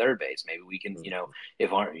play some third base. Maybe we can,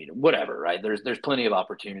 if arm, whatever, right? There's plenty of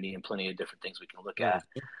opportunity and plenty of different things we can look at.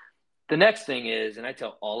 The next thing is, and I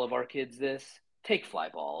tell all of our kids this, take fly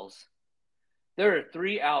balls. There are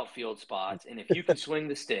 3 outfield spots, and if you can swing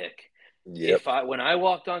the stick, when I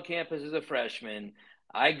walked on campus as a freshman,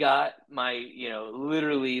 I got my,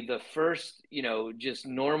 literally the first, just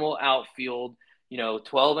normal outfield,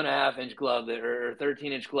 12.5-inch glove or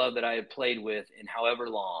 13-inch glove that I had played with in however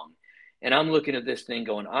long. And I'm looking at this thing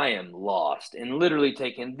going, I am lost, and literally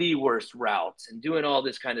taking the worst routes and doing all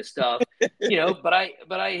this kind of stuff, but I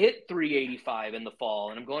hit 385 in the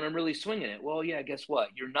fall, and I'm really swinging it. Well, yeah, guess what?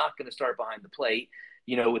 You're not going to start behind the plate,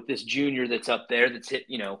 with this junior that's up there that's hit,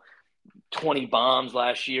 20 bombs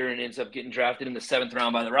last year and ends up getting drafted in the 7th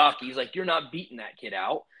round by the Rockies. Like, you're not beating that kid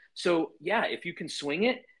out. So yeah, if you can swing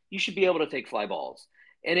it, you should be able to take fly balls.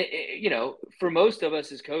 And for most of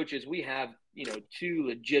us as coaches, we have, 2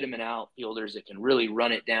 legitimate outfielders that can really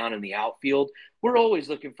run it down in the outfield. We're always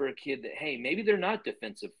looking for a kid that, hey, maybe they're not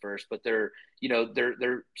defensive first, but they're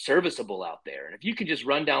serviceable out there. And if you can just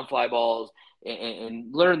run down fly balls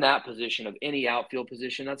and learn that position of any outfield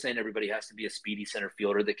position, not saying everybody has to be a speedy center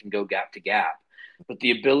fielder that can go gap to gap, but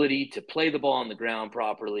the ability to play the ball on the ground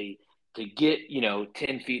properly, to get,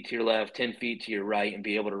 10 feet to your left, 10 feet to your right, and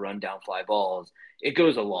be able to run down fly balls, it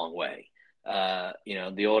goes a long way.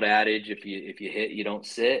 The old adage, if you hit, you don't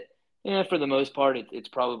sit. Yeah, for the most part, it's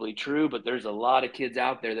probably true, but there's a lot of kids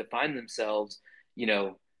out there that find themselves,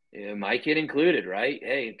 my kid included, right?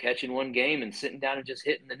 Hey, catching one game and sitting down and just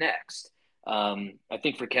hitting the next. I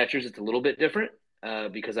think for catchers, it's a little bit different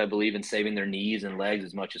because I believe in saving their knees and legs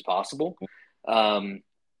as much as possible. But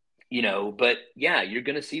yeah, you're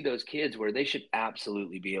going to see those kids where they should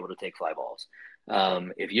absolutely be able to take fly balls.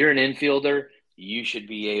 If you're an infielder, you should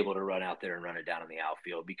be able to run out there and run it down in the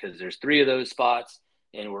outfield, because there's 3 of those spots,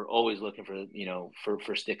 and we're always looking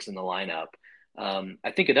for sticks in the lineup.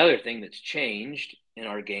 I think another thing that's changed in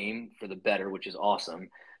our game for the better, which is awesome,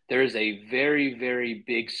 there is a very, very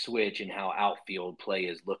big switch in how outfield play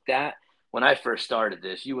is looked at. When I first started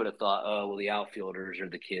this, you would have thought, oh, well, the outfielders are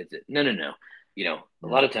the kids that, no. A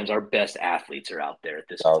lot of times our best athletes are out there at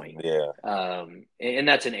this point. Yeah. And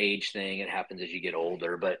that's an age thing. It happens as you get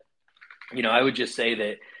older. But, I would just say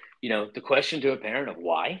that, the question to a parent of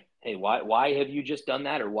why, hey, why have you just done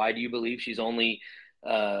that? Or why do you believe she's only,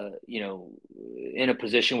 in a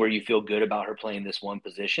position where you feel good about her playing this one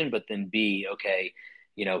position? But then B, okay,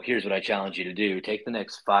 here's what I challenge you to do. Take the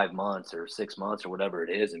next 5 months or 6 months or whatever it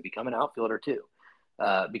is and become an outfielder too.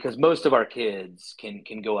 Because most of our kids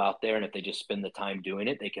can go out there, and if they just spend the time doing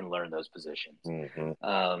it, they can learn those positions.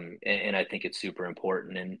 Mm-hmm. And I think it's super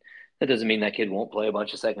important. And that doesn't mean that kid won't play a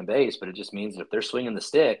bunch of second base, but it just means that if they're swinging the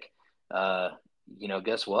stick,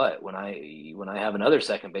 guess what? When I have another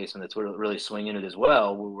second baseman that's really swinging it as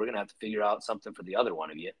well, we're going to have to figure out something for the other one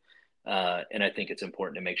of you. And I think it's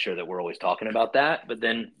important to make sure that we're always talking about that. But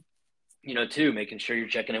then, too, making sure you're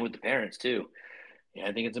checking in with the parents too. Yeah,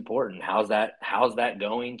 I think it's important. How's that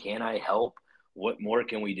going? Can I help? What more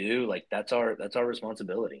can we do? Like, that's our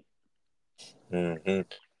responsibility. Mm-hmm.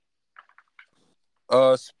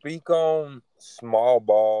 Speak on small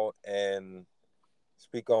ball and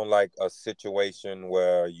speak on like a situation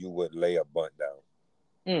where you would lay a bunt down.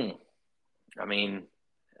 I mean,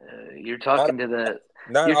 you're talking to the.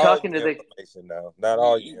 Not you're all talking your to the. information now. Not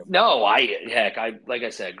all your information. No, like I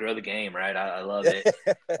said, grow the game, right? I love it.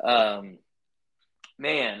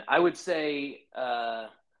 Man, I would say I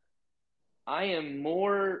am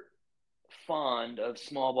more fond of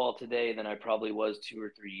small ball today than I probably was 2 or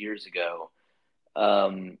 3 years ago.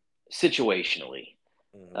 Situationally,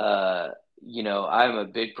 I'm a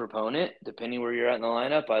big proponent, depending where you're at in the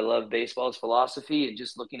lineup. I love baseball's philosophy and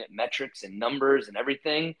just looking at metrics and numbers and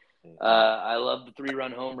everything. I love the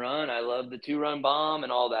 3-run home run. I love the 2-run bomb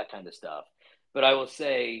and all that kind of stuff. But I will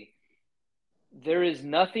say, there is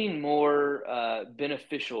nothing more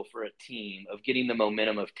beneficial for a team of getting the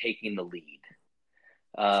momentum of taking the lead.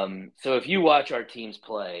 So if you watch our teams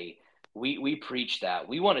play, we preach that.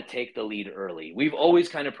 We want to take the lead early. We've always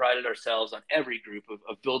kind of prided ourselves on every group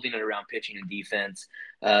of building it around pitching and defense.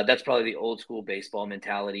 That's probably the old school baseball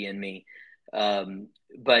mentality in me.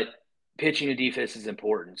 But pitching and defense is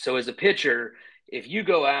important. So as a pitcher, if you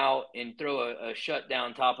go out and throw a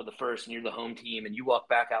shutdown top of the first and you're the home team and you walk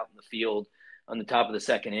back out in the field on the top of the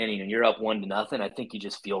second inning and you're up 1-0, I think you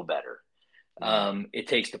just feel better. It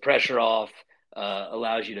takes the pressure off,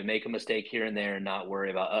 allows you to make a mistake here and there and not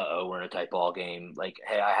worry about, we're in a tight ball game. Like,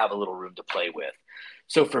 hey, I have a little room to play with.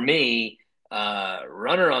 So for me,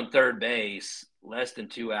 runner on third base, less than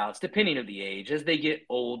 2 outs, depending on the age. As they get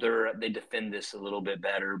older, they defend this a little bit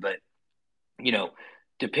better. But,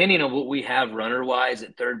 depending on what we have runner-wise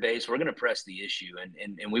at third base, we're going to press the issue,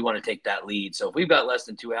 and we want to take that lead. So if we've got less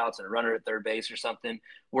than 2 outs and a runner at third base or something,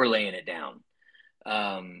 we're laying it down.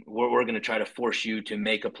 We're going to try to force you to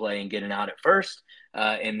make a play and get an out at first,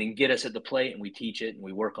 and then get us at the plate, and we teach it and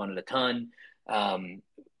we work on it a ton.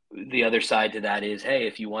 the other side to that is, hey,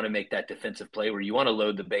 if you want to make that defensive play where you want to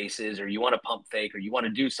load the bases or you want to pump fake or you want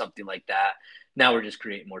to do something like that, now we're just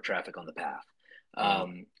creating more traffic on the path.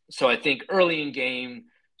 Mm. So I think early in game,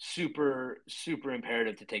 super, super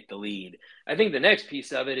imperative to take the lead. I think the next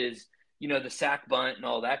piece of it is, the sack bunt and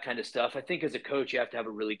all that kind of stuff. I think as a coach, you have to have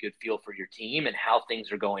a really good feel for your team and how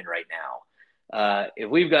things are going right now. If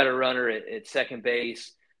we've got a runner at second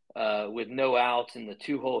base, with no outs and the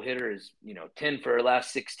 2-hole hitter is, 10 for her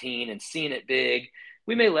last 16 and seeing it big,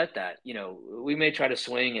 we may let that, we may try to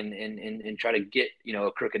swing and try to get,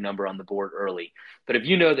 a crooked number on the board early. But if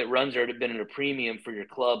you know that runs are been at a premium for your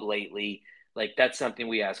club lately, like that's something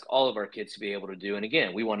we ask all of our kids to be able to do. And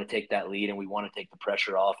again, we want to take that lead and we want to take the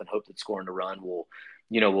pressure off and hope that scoring a run will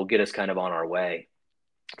get us kind of on our way.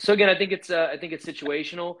 So again, I think it's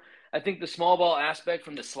situational. I think the small ball aspect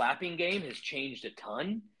from the slapping game has changed a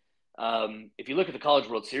ton. If you look at the College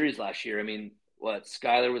World Series last year, I mean,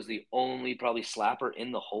 Skyler was the only probably slapper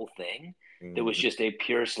in the whole thing that was Mm-hmm. just a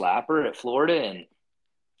pure slapper at Florida,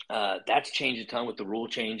 and that's changed a ton with the rule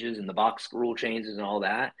changes and the box rule changes and all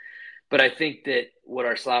that. But I think that what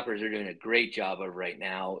our slappers are doing a great job of right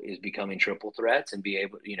now is becoming triple threats and be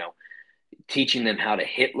able, teaching them how to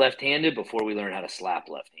hit left-handed before we learn how to slap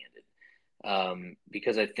left-handed.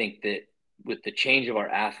 Because I think that with the change of our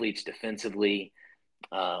athletes defensively,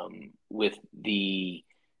 with the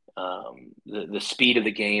speed of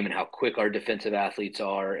the game and how quick our defensive athletes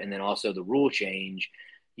are, and then also the rule change,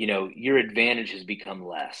 your advantage has become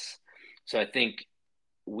less. So I think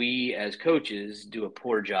we as coaches do a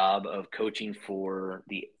poor job of coaching for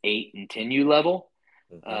the 8 and 10U level.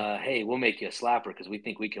 Mm-hmm. Hey, we'll make you a slapper because we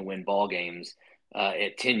think we can win ball games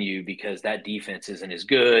at 10U because that defense isn't as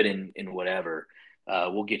good and whatever.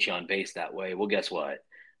 We'll get you on base that way. Well, guess what?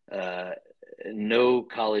 Uh, no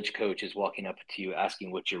college coach is walking up to you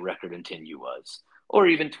asking what your record in 10U was, or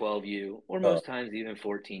even 12U, or Uh, most times even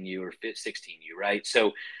 14U or 16U, right?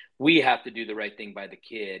 So we have to do the right thing by the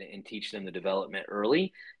kid and teach them the development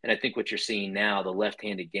early. And I think what you're seeing now, the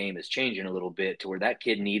left-handed game is changing a little bit to where that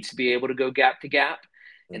kid needs to be able to go gap to gap.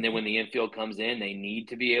 And then mm-hmm. when the infield comes in, they need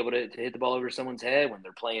to be able to hit the ball over someone's head. When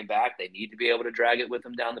they're playing back, they need to be able to drag it with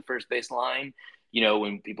them down the first base line.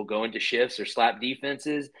 When people go into shifts or slap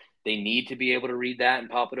defenses, they need to be able to read that and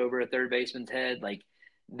pop it over a third baseman's head. Like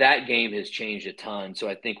that game has changed a ton. So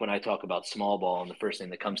I think when I talk about small ball, and the first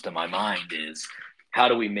thing that comes to my mind is how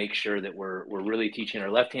do we make sure that we're really teaching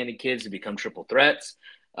our left-handed kids to become triple threats?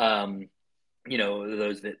 Those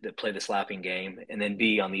that play the slapping game, and then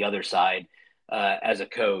B on the other side, as a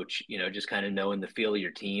coach, just kind of knowing the feel of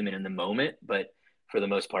your team and in the moment. But for the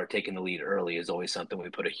most part, taking the lead early is always something we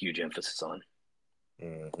put a huge emphasis on.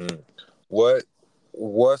 Mm-hmm. What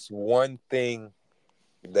what's one thing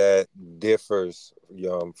that differs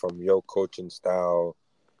from your coaching style,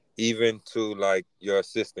 even to like your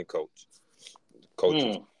assistant coaches?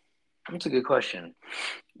 That's a good question.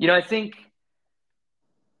 I think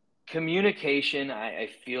communication, I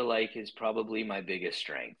feel like, is probably my biggest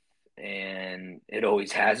strength. And it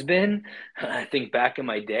always has been. I think back in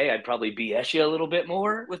my day, I'd probably BS you a little bit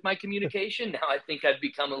more with my communication. Now I think I've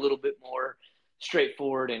become a little bit more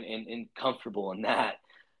straightforward and comfortable in that.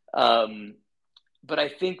 Um, but I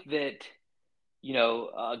think that,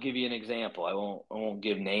 I'll give you an example. I won't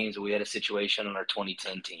give names. We had a situation on our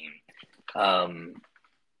 2010 team um,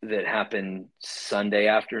 that happened Sunday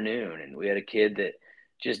afternoon, and we had a kid that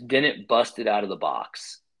just didn't bust it out of the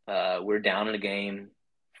box. We're down in a game,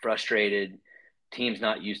 frustrated. Team's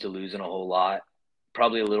not used to losing a whole lot.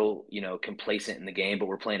 Probably a little, complacent in the game, but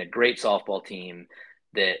we're playing a great softball team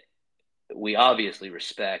that we obviously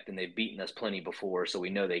respect, and they've beaten us plenty before, so we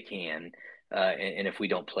know they can. And if we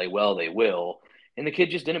don't play well, they will. And the kid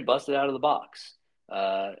just didn't bust it out of the box.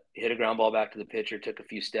 Hit a ground ball back to the pitcher, took a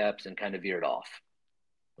few steps, and kind of veered off.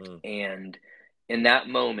 Mm. And in that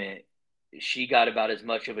moment, she got about as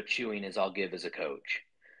much of a chewing as I'll give as a coach.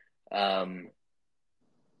 Um,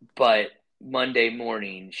 but Monday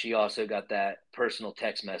morning, she also got that personal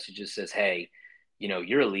text message that says, hey,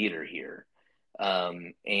 you're a leader here.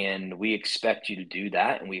 And we expect you to do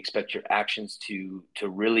that. And we expect your actions to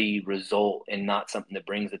really result in not something that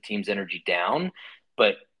brings the team's energy down,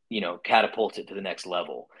 but, catapults it to the next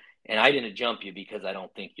level. And I didn't jump you because I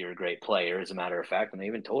don't think you're a great player. As a matter of fact, and I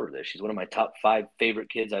even told her this, she's one of my top 5 favorite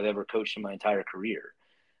kids I've ever coached in my entire career.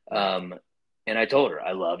 Mm. Um, and I told her,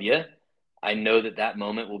 I love you. I know that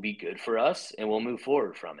moment will be good for us and we'll move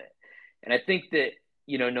forward from it. And I think that,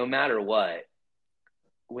 no matter what,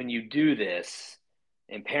 when you do this,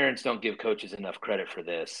 and parents don't give coaches enough credit for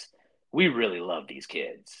this, we really love these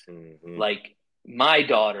kids. Mm-hmm. Like my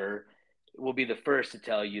daughter will be the first to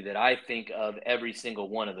tell you that I think of every single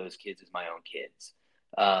one of those kids as my own kids.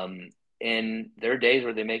 And there are days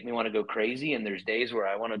where they make me want to go crazy, and there's days where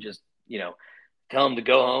I want to just, tell them to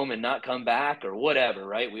go home and not come back or whatever,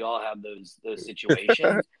 right? We all have those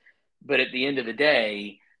situations. But at the end of the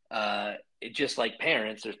day, just like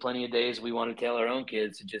parents, there's plenty of days we want to tell our own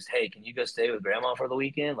kids to just, hey, can you go stay with grandma for the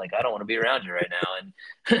weekend? Like, I don't want to be around you right now.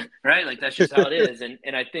 And right, like that's just how it is.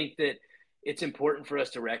 And I think that it's important for us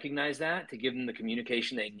to recognize that, to give them the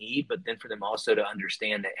communication they need, but then for them also to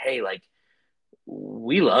understand that, hey, like,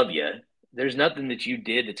 we love you. There's nothing that you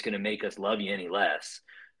did that's going to make us love you any less,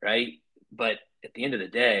 right? But at the end of the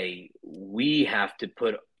day, we have to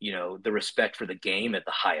put, the respect for the game at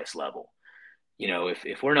the highest level.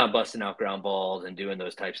 If we're not busting out ground balls and doing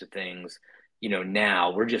those types of things,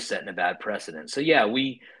 now we're just setting a bad precedent. So yeah,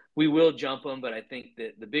 we will jump them, but I think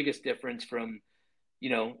that the biggest difference from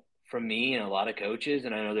me and a lot of coaches,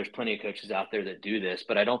 and I know there's plenty of coaches out there that do this,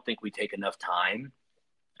 but I don't think we take enough time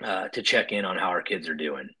to check in on how our kids are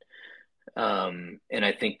doing. And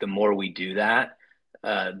I think the more we do that,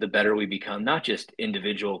 the better we become, not just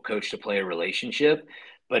individual coach to player relationship,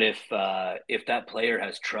 but if that player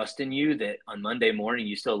has trust in you that on Monday morning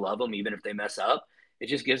you still love them, even if they mess up, it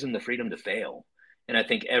just gives them the freedom to fail. And I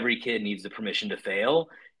think every kid needs the permission to fail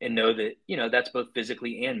and know that, that's both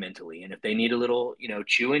physically and mentally. And if they need a little,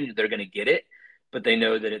 chewing, they're going to get it. But they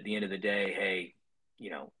know that at the end of the day, hey,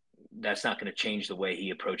 that's not going to change the way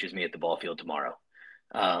he approaches me at the ball field tomorrow.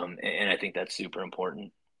 And I think that's super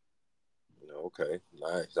important. Okay,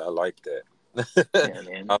 nice. I like Yeah, that.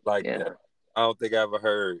 man. I like Yeah. that. I don't think I ever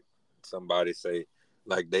heard somebody say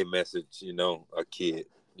like they message, a kid,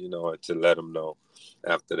 to let them know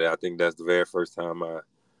after that. I think that's the very first time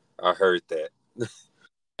I heard that.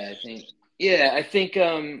 I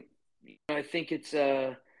think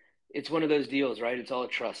it's one of those deals, right? It's all a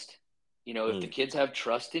trust. If the Mm. kids have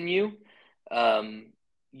trust in you, um,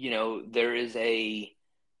 there is a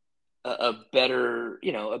better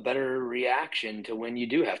reaction to when you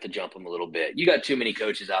do have to jump them a little bit. You got too many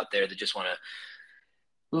coaches out there that just want to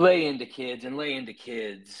lay into kids and lay into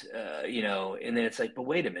kids, and then it's like, but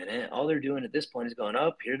wait a minute, all they're doing at this point is going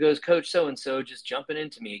up. Here goes Coach so and so just jumping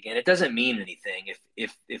into me again. It doesn't mean anything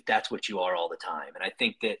if that's what you are all the time. And I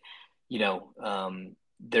think that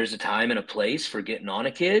there's a time and a place for getting on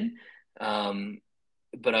a kid,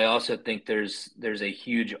 but I also think there's a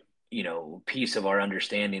huge piece of our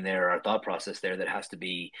understanding there, our thought process there, that has to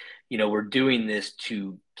be, we're doing this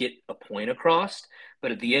to get a point across,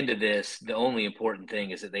 but at the end of this, the only important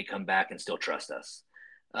thing is that they come back and still trust us,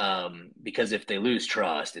 because if they lose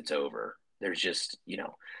trust, it's over. There's just,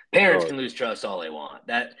 parents Oh, can lose trust all they want.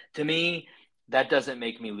 That, to me, that doesn't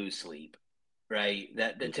make me lose sleep, right?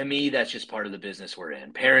 That to me, that's just part of the business we're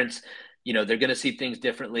in. Parents, they're going to see things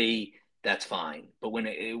differently. That's fine. But when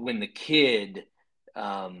the kid,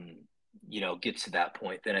 gets to that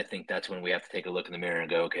point, then I think that's when we have to take a look in the mirror and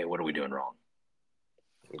go, okay, what are we doing wrong?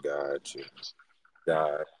 got you.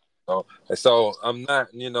 Got. Oh, and so I'm not,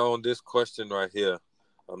 on this question right here.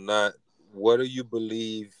 I'm not. What do you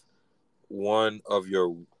believe one of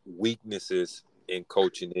your weaknesses in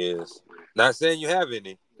coaching is? Not saying you have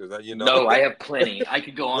any, because No, I have plenty. I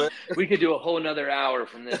could go on. but We could do a whole nother hour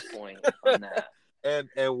from this point on that.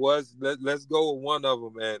 let's go with one of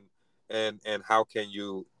them, and how can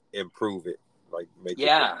you improve it, like make it better?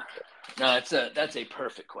 Yeah, no, that's a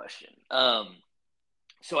perfect question.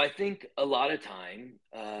 So I think a lot of time,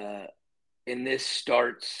 and this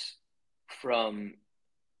starts from,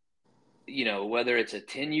 whether it's a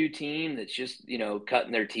 10U team that's just,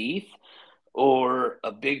 cutting their teeth, or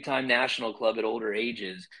a big time national club at older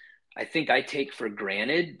ages. I think I take for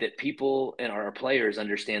granted that people and our players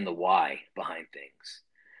understand the why behind things,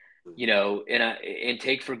 and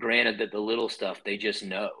take for granted that the little stuff they just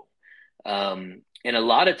know. And a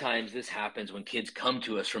lot of times this happens when kids come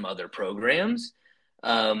to us from other programs,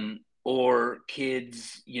 or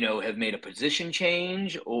kids, have made a position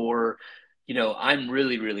change, or, I'm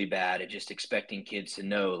really, really bad at just expecting kids to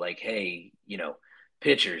know, like, hey,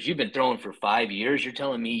 pitchers, you've been throwing for 5 years. You're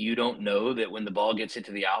telling me you don't know that when the ball gets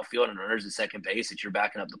into the outfield and runners at second base, that you're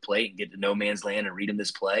backing up the plate and get to no man's land and reading this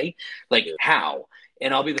play? Like, Yeah. how?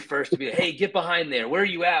 And I'll be the first to be like, hey, get behind there. Where are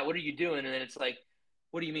you at? What are you doing? And then it's like,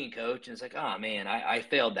 what do you mean, coach? And it's like, oh man, I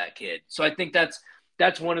failed that kid. So I think that's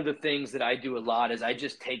one of the things that I do a lot, is I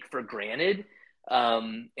just take for granted.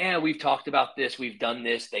 And we've talked about this, we've done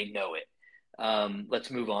this, they know it. Let's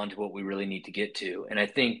move on to what we really need to get to. And I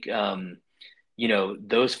think,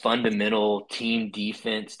 those fundamental team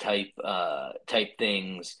defense type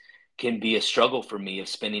things can be a struggle for me of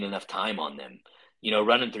spending enough time on them.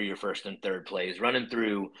 running through your first and third plays, running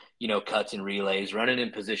through, cuts and relays, running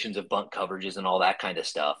in positions of bunt coverages and all that kind of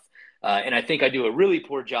stuff. And I think I do a really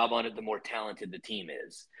poor job on it the more talented the team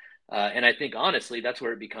is. And I think, honestly, that's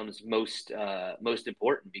where it becomes most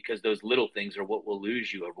important, because those little things are what will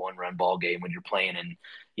lose you a one-run ball game when you're playing in,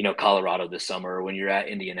 Colorado this summer, or when you're at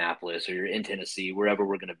Indianapolis, or you're in Tennessee, wherever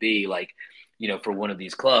we're going to be. Like, for one of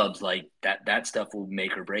these clubs, like that stuff will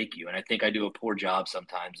make or break you. And I think I do a poor job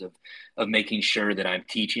sometimes of making sure that I'm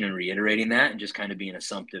teaching and reiterating that, and just kind of being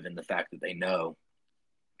assumptive in the fact that they know.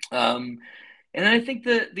 And then I think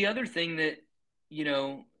the other thing that,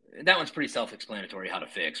 that one's pretty self-explanatory how to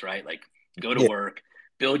fix, right? Like, go to Yeah. work,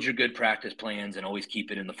 build your good practice plans, and always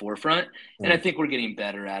keep it in the forefront. And I think we're getting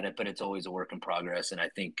better at it, but it's always a work in progress. And I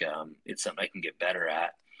think it's something I can get better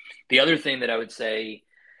at. The other thing that I would say,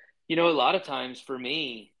 a lot of times for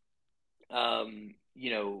me,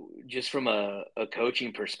 just from a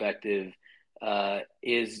coaching perspective,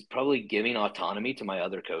 is probably giving autonomy to my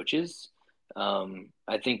other coaches.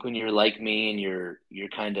 I think when you're like me and you're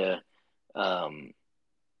kind of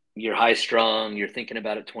you're high strung, you're thinking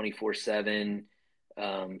about it 24/7,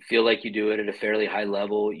 feel like you do it at a fairly high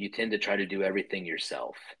level, you tend to try to do everything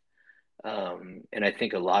yourself. And I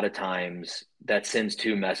think a lot of times that sends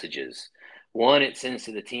two messages. One, it sends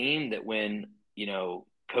to the team that when,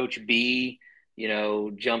 Coach B,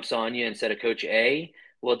 jumps on you instead of Coach A,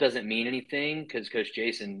 well, it doesn't mean anything because Coach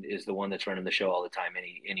Jason is the one that's running the show all the time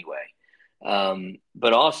anyway.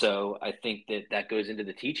 But also, I think that goes into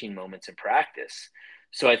the teaching moments in practice.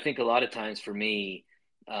 So I think a lot of times for me,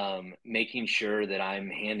 making sure that I'm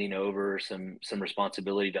handing over some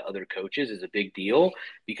responsibility to other coaches is a big deal,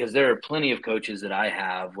 because there are plenty of coaches that I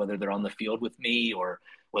have, whether they're on the field with me or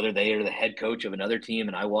whether they are the head coach of another team,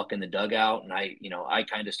 and I walk in the dugout and I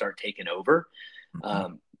kind of start taking over.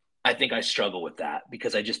 I think I struggle with that,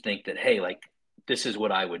 because I just think that, hey, like, this is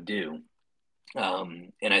what I would do.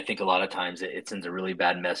 And I think a lot of times it sends a really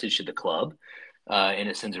bad message to the club, and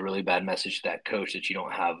it sends a really bad message to that coach that you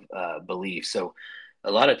don't have belief. So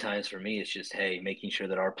a lot of times for me, it's just, hey, making sure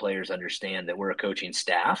that our players understand that we're a coaching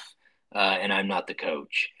staff, and I'm not the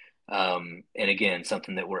coach. And again,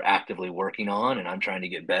 something that we're actively working on, and I'm trying to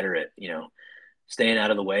get better at, staying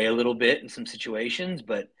out of the way a little bit in some situations.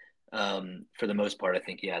 But for the most part, I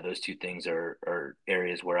think, yeah, those two things are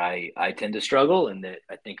areas where I tend to struggle, and that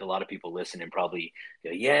I think a lot of people listen and probably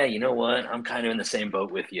go, yeah, you know what, I'm kind of in the same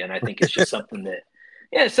boat with you. And I think it's just something that,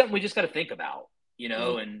 yeah, it's something we just got to think about,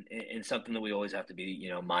 and something that we always have to be,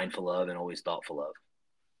 mindful of and always thoughtful of.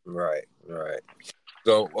 Right, right.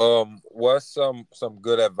 So, what's some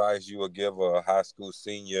good advice you would give a high school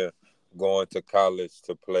senior going to college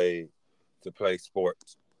to play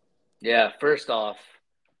sports? Yeah, first off,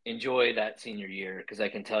 enjoy that senior year, because I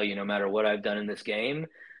can tell you, no matter what I've done in this game,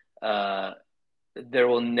 uh, there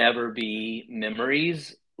will never be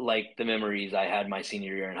memories like the memories I had my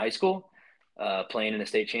senior year in high school, playing in a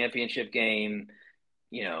state championship game,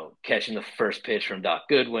 catching the first pitch from Doc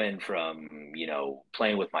Goodwin, from,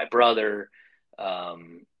 playing with my brother.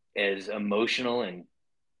 As emotional and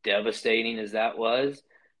devastating as that was,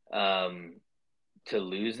 um, to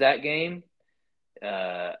lose that game,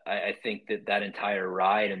 I think that entire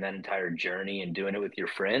ride and that entire journey and doing it with your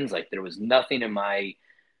friends, like, there was nothing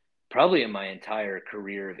probably in my entire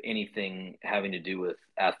career of anything having to do with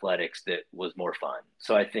athletics that was more fun.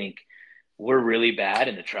 So I think we're really bad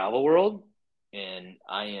in the travel world, and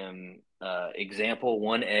I am example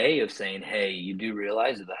 1A of saying, hey, you do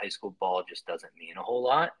realize that the high school ball just doesn't mean a whole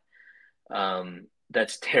lot.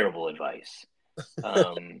 That's terrible advice.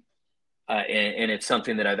 Um, and it's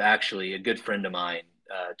something that a good friend of mine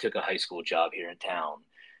took a high school job here in town.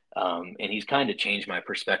 And he's kind of changed my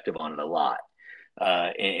perspective on it a lot.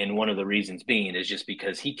 And one of the reasons being is just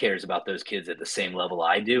because he cares about those kids at the same level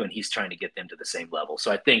I do, and he's trying to get them to the same level.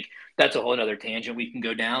 So I think that's a whole other tangent we can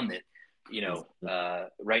go down, that,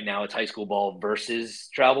 right now it's high school ball versus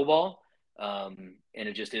travel ball. And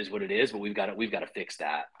it just is what it is, but we've got to fix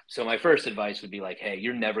that. So my first advice would be like, hey,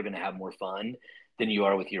 you're never going to have more fun than you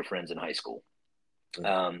are with your friends in high school.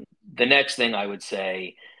 The next thing I would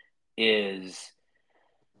say is,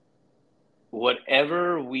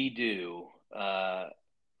 whatever we do,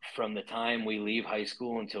 from the time we leave high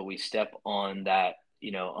school until we step on that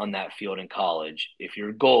field in college, if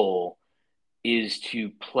your goal is to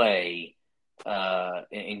play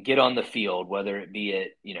and get on the field, whether it be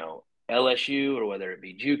at LSU or whether it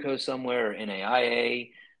be JUCO somewhere or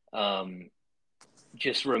NAIA,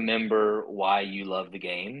 just remember why you love the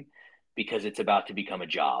game, because it's about to become a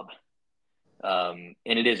job. And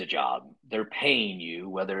it is a job. They're paying you,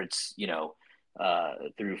 whether it's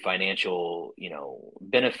through financial,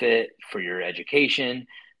 benefit for your education.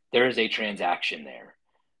 There is a transaction there.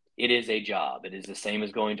 It is a job. It is the same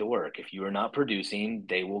as going to work. If you are not producing,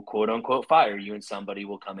 they will quote unquote fire you, and somebody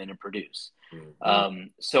will come in and produce. Mm-hmm.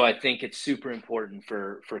 So I think it's super important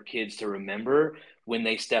for kids to remember when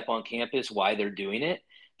they step on campus why they're doing it,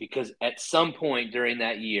 because at some point during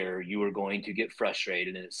that year you are going to get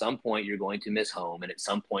frustrated, and at some point you're going to miss home, and at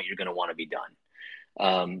some point you're going to want to be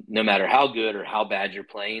done. No matter how good or how bad you're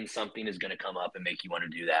playing, something is going to come up and make you want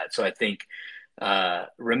to do that. So I think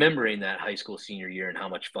remembering that high school senior year and how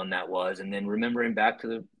much fun that was, and then remembering back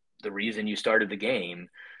to the reason you started the game,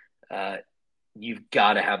 uh, you've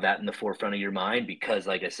got to have that in the forefront of your mind, because,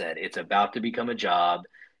 like I said, it's about to become a job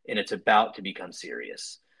and it's about to become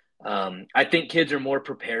serious. I think kids are more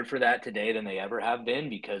prepared for that today than they ever have been,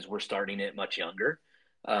 because we're starting it much younger,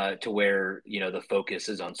 to where, the focus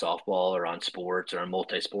is on softball or on sports or on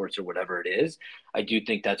multi-sports or whatever it is. I do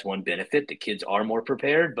think that's one benefit. The kids are more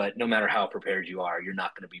prepared, but no matter how prepared you are, you're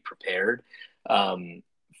not going to be prepared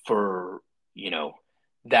for,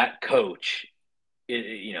 that coach.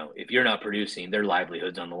 If you're not producing, their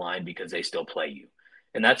livelihood's on the line because they still play you.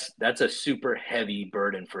 And that's a super heavy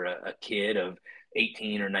burden for a kid of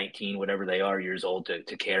 18 or 19, whatever they are, years old,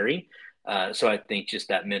 to carry. So I think just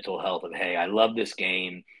that mental health of, hey, I love this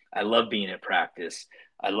game. I love being at practice.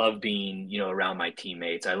 I love being, around my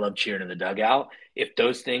teammates. I love cheering in the dugout. If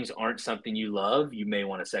those things aren't something you love, you may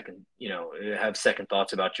want to have second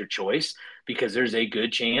thoughts about your choice, because there's a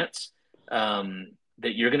good chance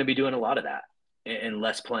that you're going to be doing a lot of that and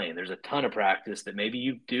less playing. There's a ton of practice that maybe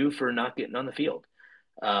you do for not getting on the field.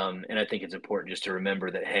 And I think it's important just to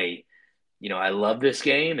remember that, hey, I love this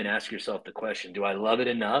game, and ask yourself the question, do I love it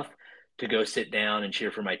enough to go sit down and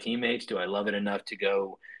cheer for my teammates? Do I love it enough to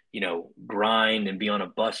go, grind and be on a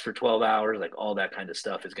bus for 12 hours? Like, all that kind of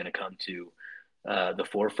stuff is going to come to the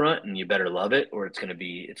forefront, and you better love it, or it's going to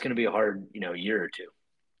be a hard, year or two.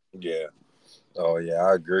 Yeah. Oh yeah,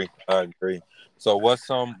 I agree. I agree. So what's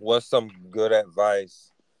some good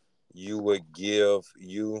advice you would give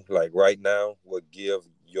you, like right now, would give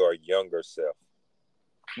your younger self?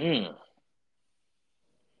 Hmm.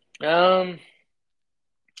 Um,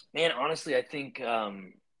 Man, honestly, I think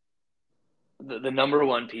the number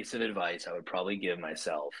one piece of advice I would probably give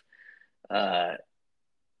myself uh,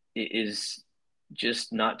 is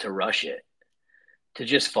just not to rush it, to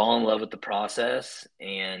just fall in love with the process,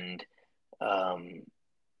 um,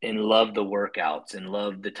 and love the workouts, and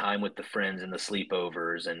love the time with the friends and the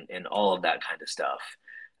sleepovers, and all of that kind of stuff.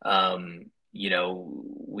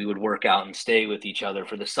 We would work out and stay with each other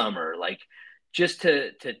for the summer, like, just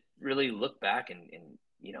to really look back and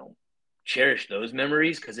cherish those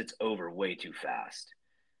memories, because it's over way too fast,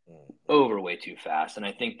 Mm-hmm. over way too fast. And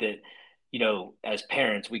I think that, as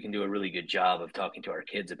parents, we can do a really good job of talking to our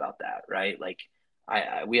kids about that, right? Like,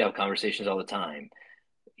 we have conversations all the time.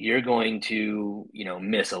 You're going to,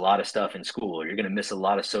 miss a lot of stuff in school, or you're going to miss a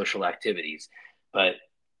lot of social activities. But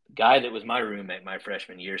guy that was my roommate my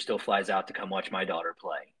freshman year still flies out to come watch my daughter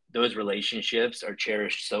play. Those relationships are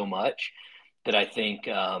cherished so much that I think,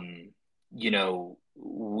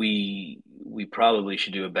 we probably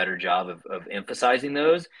should do a better job of emphasizing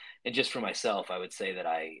those. And just for myself, I would say that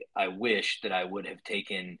I wish that I would have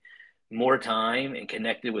taken more time and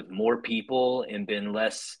connected with more people, and been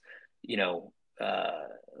less, you know, uh,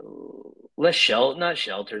 not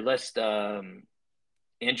sheltered, less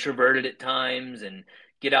introverted at times, and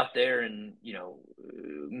get out there and,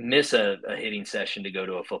 miss a hitting session to go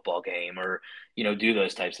to a football game, or, do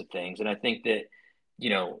those types of things. And I think that, you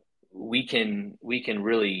know, we can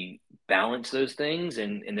really balance those things,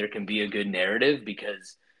 and there can be a good narrative,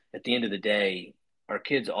 because at the end of the day, our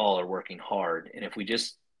kids all are working hard. And if we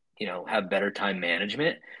just, have better time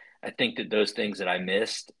management, I think that those things that I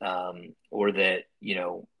missed, or that,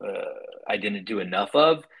 I didn't do enough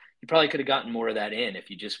of, you probably could have gotten more of that in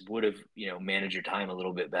if you just would have, managed your time a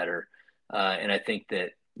little bit better. And I think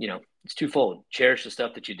that, it's twofold: cherish the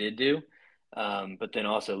stuff that you did do, but then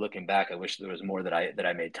also, looking back, I wish there was more that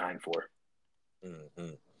I made time for.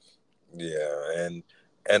 Mm-hmm. Yeah,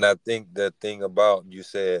 and I think the thing about, you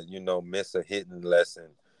said, miss a hidden lesson.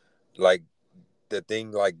 Like, the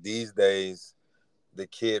thing, like, these days, the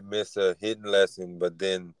kid miss a hidden lesson, but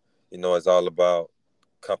then, it's all about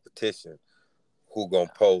competition. Who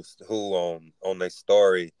gonna post? Who on their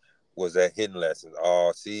story was that hidden lesson?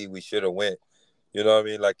 Oh, see, we should have went. You know what I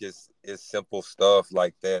mean? Like, it's simple stuff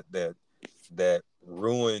like that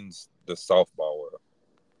ruins the softball world.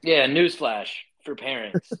 Yeah, newsflash for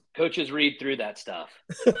parents: coaches read through that stuff.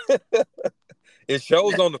 It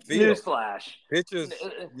shows on the field. Newsflash. Pictures,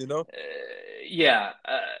 Uh, you know. yeah.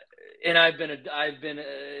 and I've been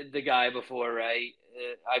the guy before, right?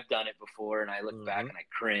 I've done it before, and I look back and I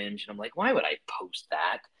cringe, and I'm like, why would I post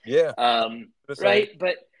that? Yeah. Right?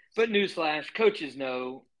 But newsflash, coaches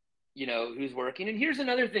know, who's working. And here's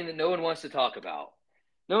another thing that no one wants to talk about.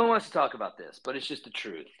 No one wants to talk about this, but it's just the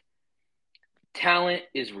truth. Talent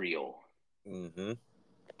is real. Mm-hmm.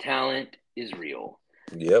 Talent is real.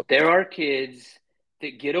 Yep. There are kids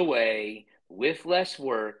that get away with less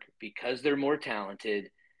work because they're more talented,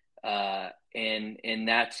 and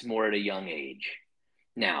that's more at a young age.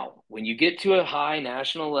 Now, when you get to a high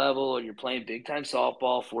national level or you're playing big time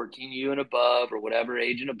softball, 14U and above, or whatever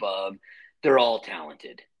age and above, they're all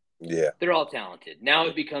talented. Yeah. They're all talented. Now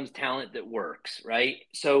it becomes talent that works, right?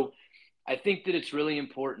 So I think that it's really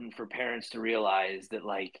important for parents to realize that,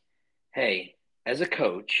 like, hey, as a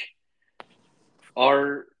coach,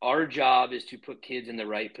 our job is to put kids in the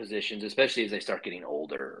right positions, especially as they start getting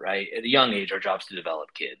older, right? At a young age, our job is to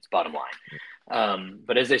develop kids, bottom line.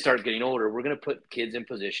 But as they start getting older, we're going to put kids in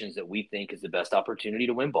positions that we think is the best opportunity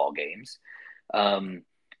to win ball games. Um,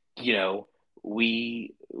 you know,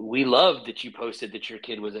 we love that you posted that your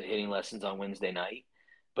kid was at hitting lessons on Wednesday night,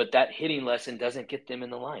 but that hitting lesson doesn't get them in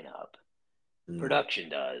the lineup. Production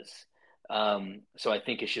does. So I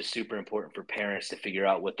think it's just super important for parents to figure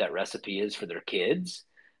out what that recipe is for their kids.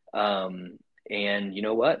 And you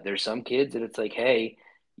know what? There's some kids that it's like, hey,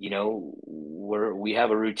 we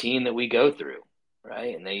have a routine that we go through,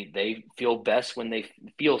 right? And they feel best when they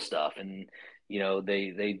feel stuff, and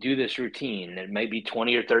they do this routine, and it might be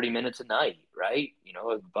 20 or 30 minutes a night, right?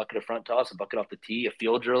 A bucket of front toss, a bucket off the tee, a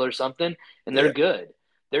field drill or something, and they're good.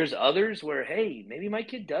 There's others where, hey, maybe my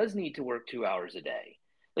kid does need to work 2 hours a day.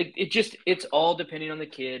 Like it's all depending on the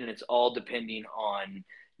kid, and it's all depending on,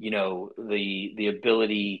 the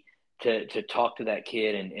ability to talk to that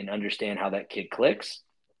kid and understand how that kid clicks,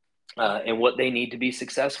 and what they need to be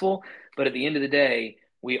successful. But at the end of the day,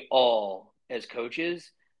 we all, as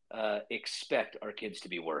coaches, expect our kids to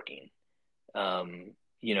be working.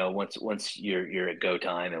 Once you're at go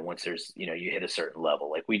time, and once there's, you hit a certain level,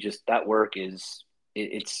 like that work is,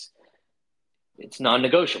 it's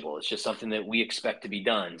non-negotiable. It's just something that we expect to be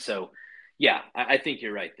done. So yeah, I think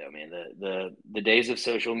you're right though, man. The days of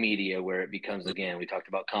social media where it becomes, again, we talked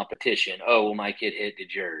about competition. Oh, well, my kid hit,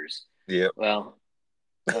 did yours? Yeah. Well,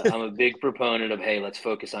 I'm a big proponent of, hey, let's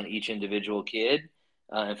focus on each individual kid,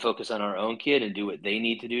 and focus on our own kid and do what they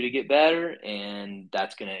need to do to get better. And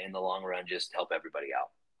that's going to, in the long run, just help everybody out.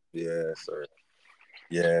 Yes, sir.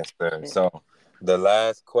 Yes, sir. Yeah. So the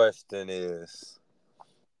last question is,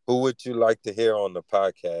 who would you like to hear on the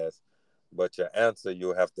podcast? But your answer,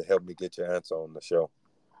 you'll have to help me get your answer on the show.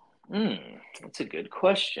 That's a good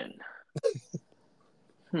question.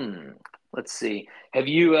 Let's see. Have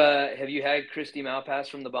you had Christy Malpass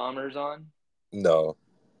from the Bombers on? No.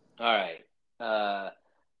 All right. A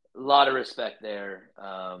lot of respect there.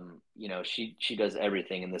 She does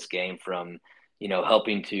everything in this game, from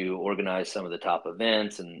helping to organize some of the top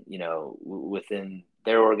events, and within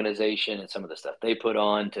their organization and some of the stuff they put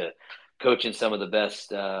on, to coaching some of the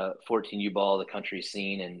best 14U ball the country's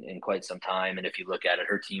seen in quite some time. And if you look at it,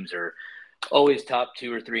 her teams are always top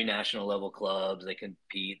 2 or 3 national level clubs. They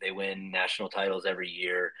compete, they win national titles every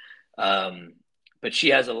year. But she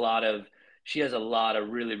has a lot of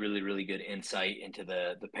really, really, really good insight into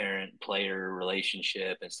the parent player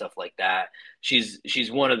relationship and stuff like that.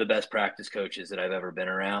 She's one of the best practice coaches that I've ever been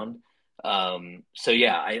around. So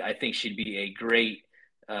yeah, I think she'd be a great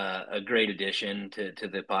addition to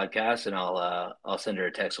the podcast, and I'll send her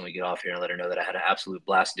a text when we get off here and let her know that I had an absolute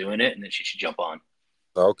blast doing it, and that she should jump on.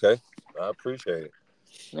 Okay, I appreciate it.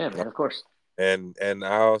 Yeah, man, of course. And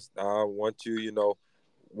I'll want you,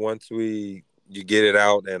 once you get it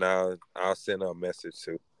out, and I'll send her a message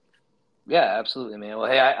too. Yeah, absolutely, man.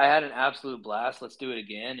 Well, hey, I had an absolute blast. Let's do it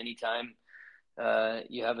again anytime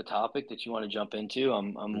you have a topic that you want to jump into.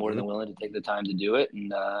 I'm more than willing to take the time to do it.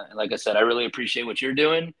 And like I said, I really appreciate what you're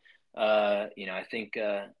doing. I think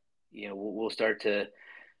we'll start to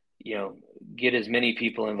get as many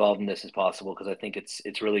people involved in this as possible, because I think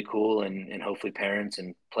it's really cool, and hopefully parents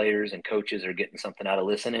and players and coaches are getting something out of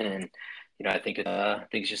listening. And I think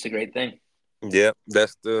it's just a great thing. Yeah,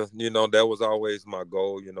 that's that was always my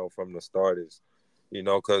goal, from the start, is,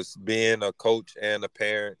 because being a coach and a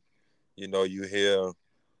parent, you hear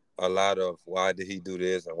a lot of, why did he do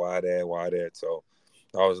this and why that. So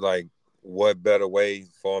I was like, what better way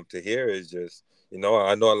for him to hear is just, I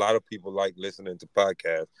know a lot of people like listening to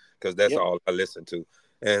podcasts, because that's all I listen to.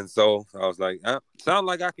 And so I was like, I sound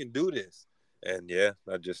like I can do this. And yeah,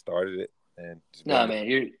 I just started it. And No,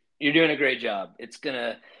 man, you're doing a great job.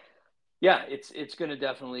 Yeah, it's going to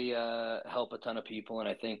definitely help a ton of people, and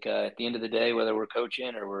I think at the end of the day, whether we're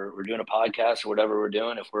coaching or we're doing a podcast or whatever we're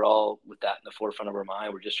doing, if we're all with that in the forefront of our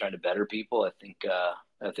mind, we're just trying to better people. I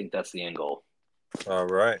think that's the end goal. All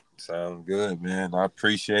right. Sounds good, man. I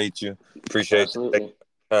appreciate you. Appreciate you taking Absolutely.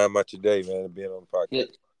 time out your day, man, to being on the Yeah.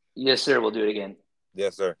 podcast. Yes, sir. We'll do it again.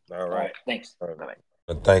 Yes, sir. All All right. right. Thanks. All right. Bye bye.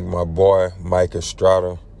 I thank my boy Mike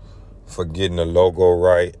Estrada for getting the logo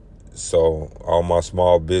right. So all my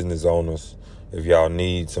small business owners, if y'all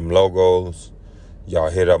need some logos, y'all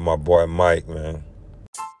hit up my boy Mike, man.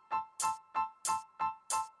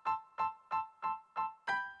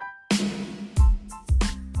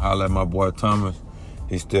 I'll let my boy Thomas.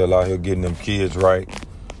 He's still out here getting them kids right.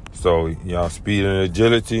 So y'all speed and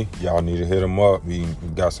agility, y'all need to hit him up. He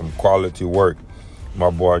got some quality work. My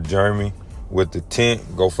boy Jeremy with the tent,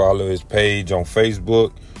 go follow his page on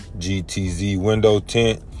Facebook, GTZ Window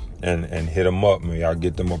Tent, and hit him up, man. Y'all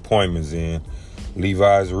get them appointments in.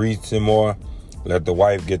 Levi's Reeds and more. Let the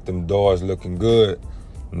wife get them doors looking good.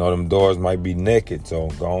 You know them doors might be naked, so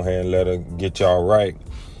go ahead and let her get y'all right.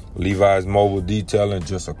 Levi's Mobile Detailing,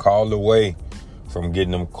 just a call away from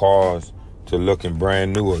getting them cars to looking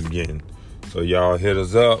brand new again. So y'all hit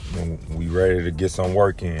us up and we ready to get some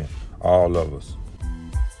work in, all of us.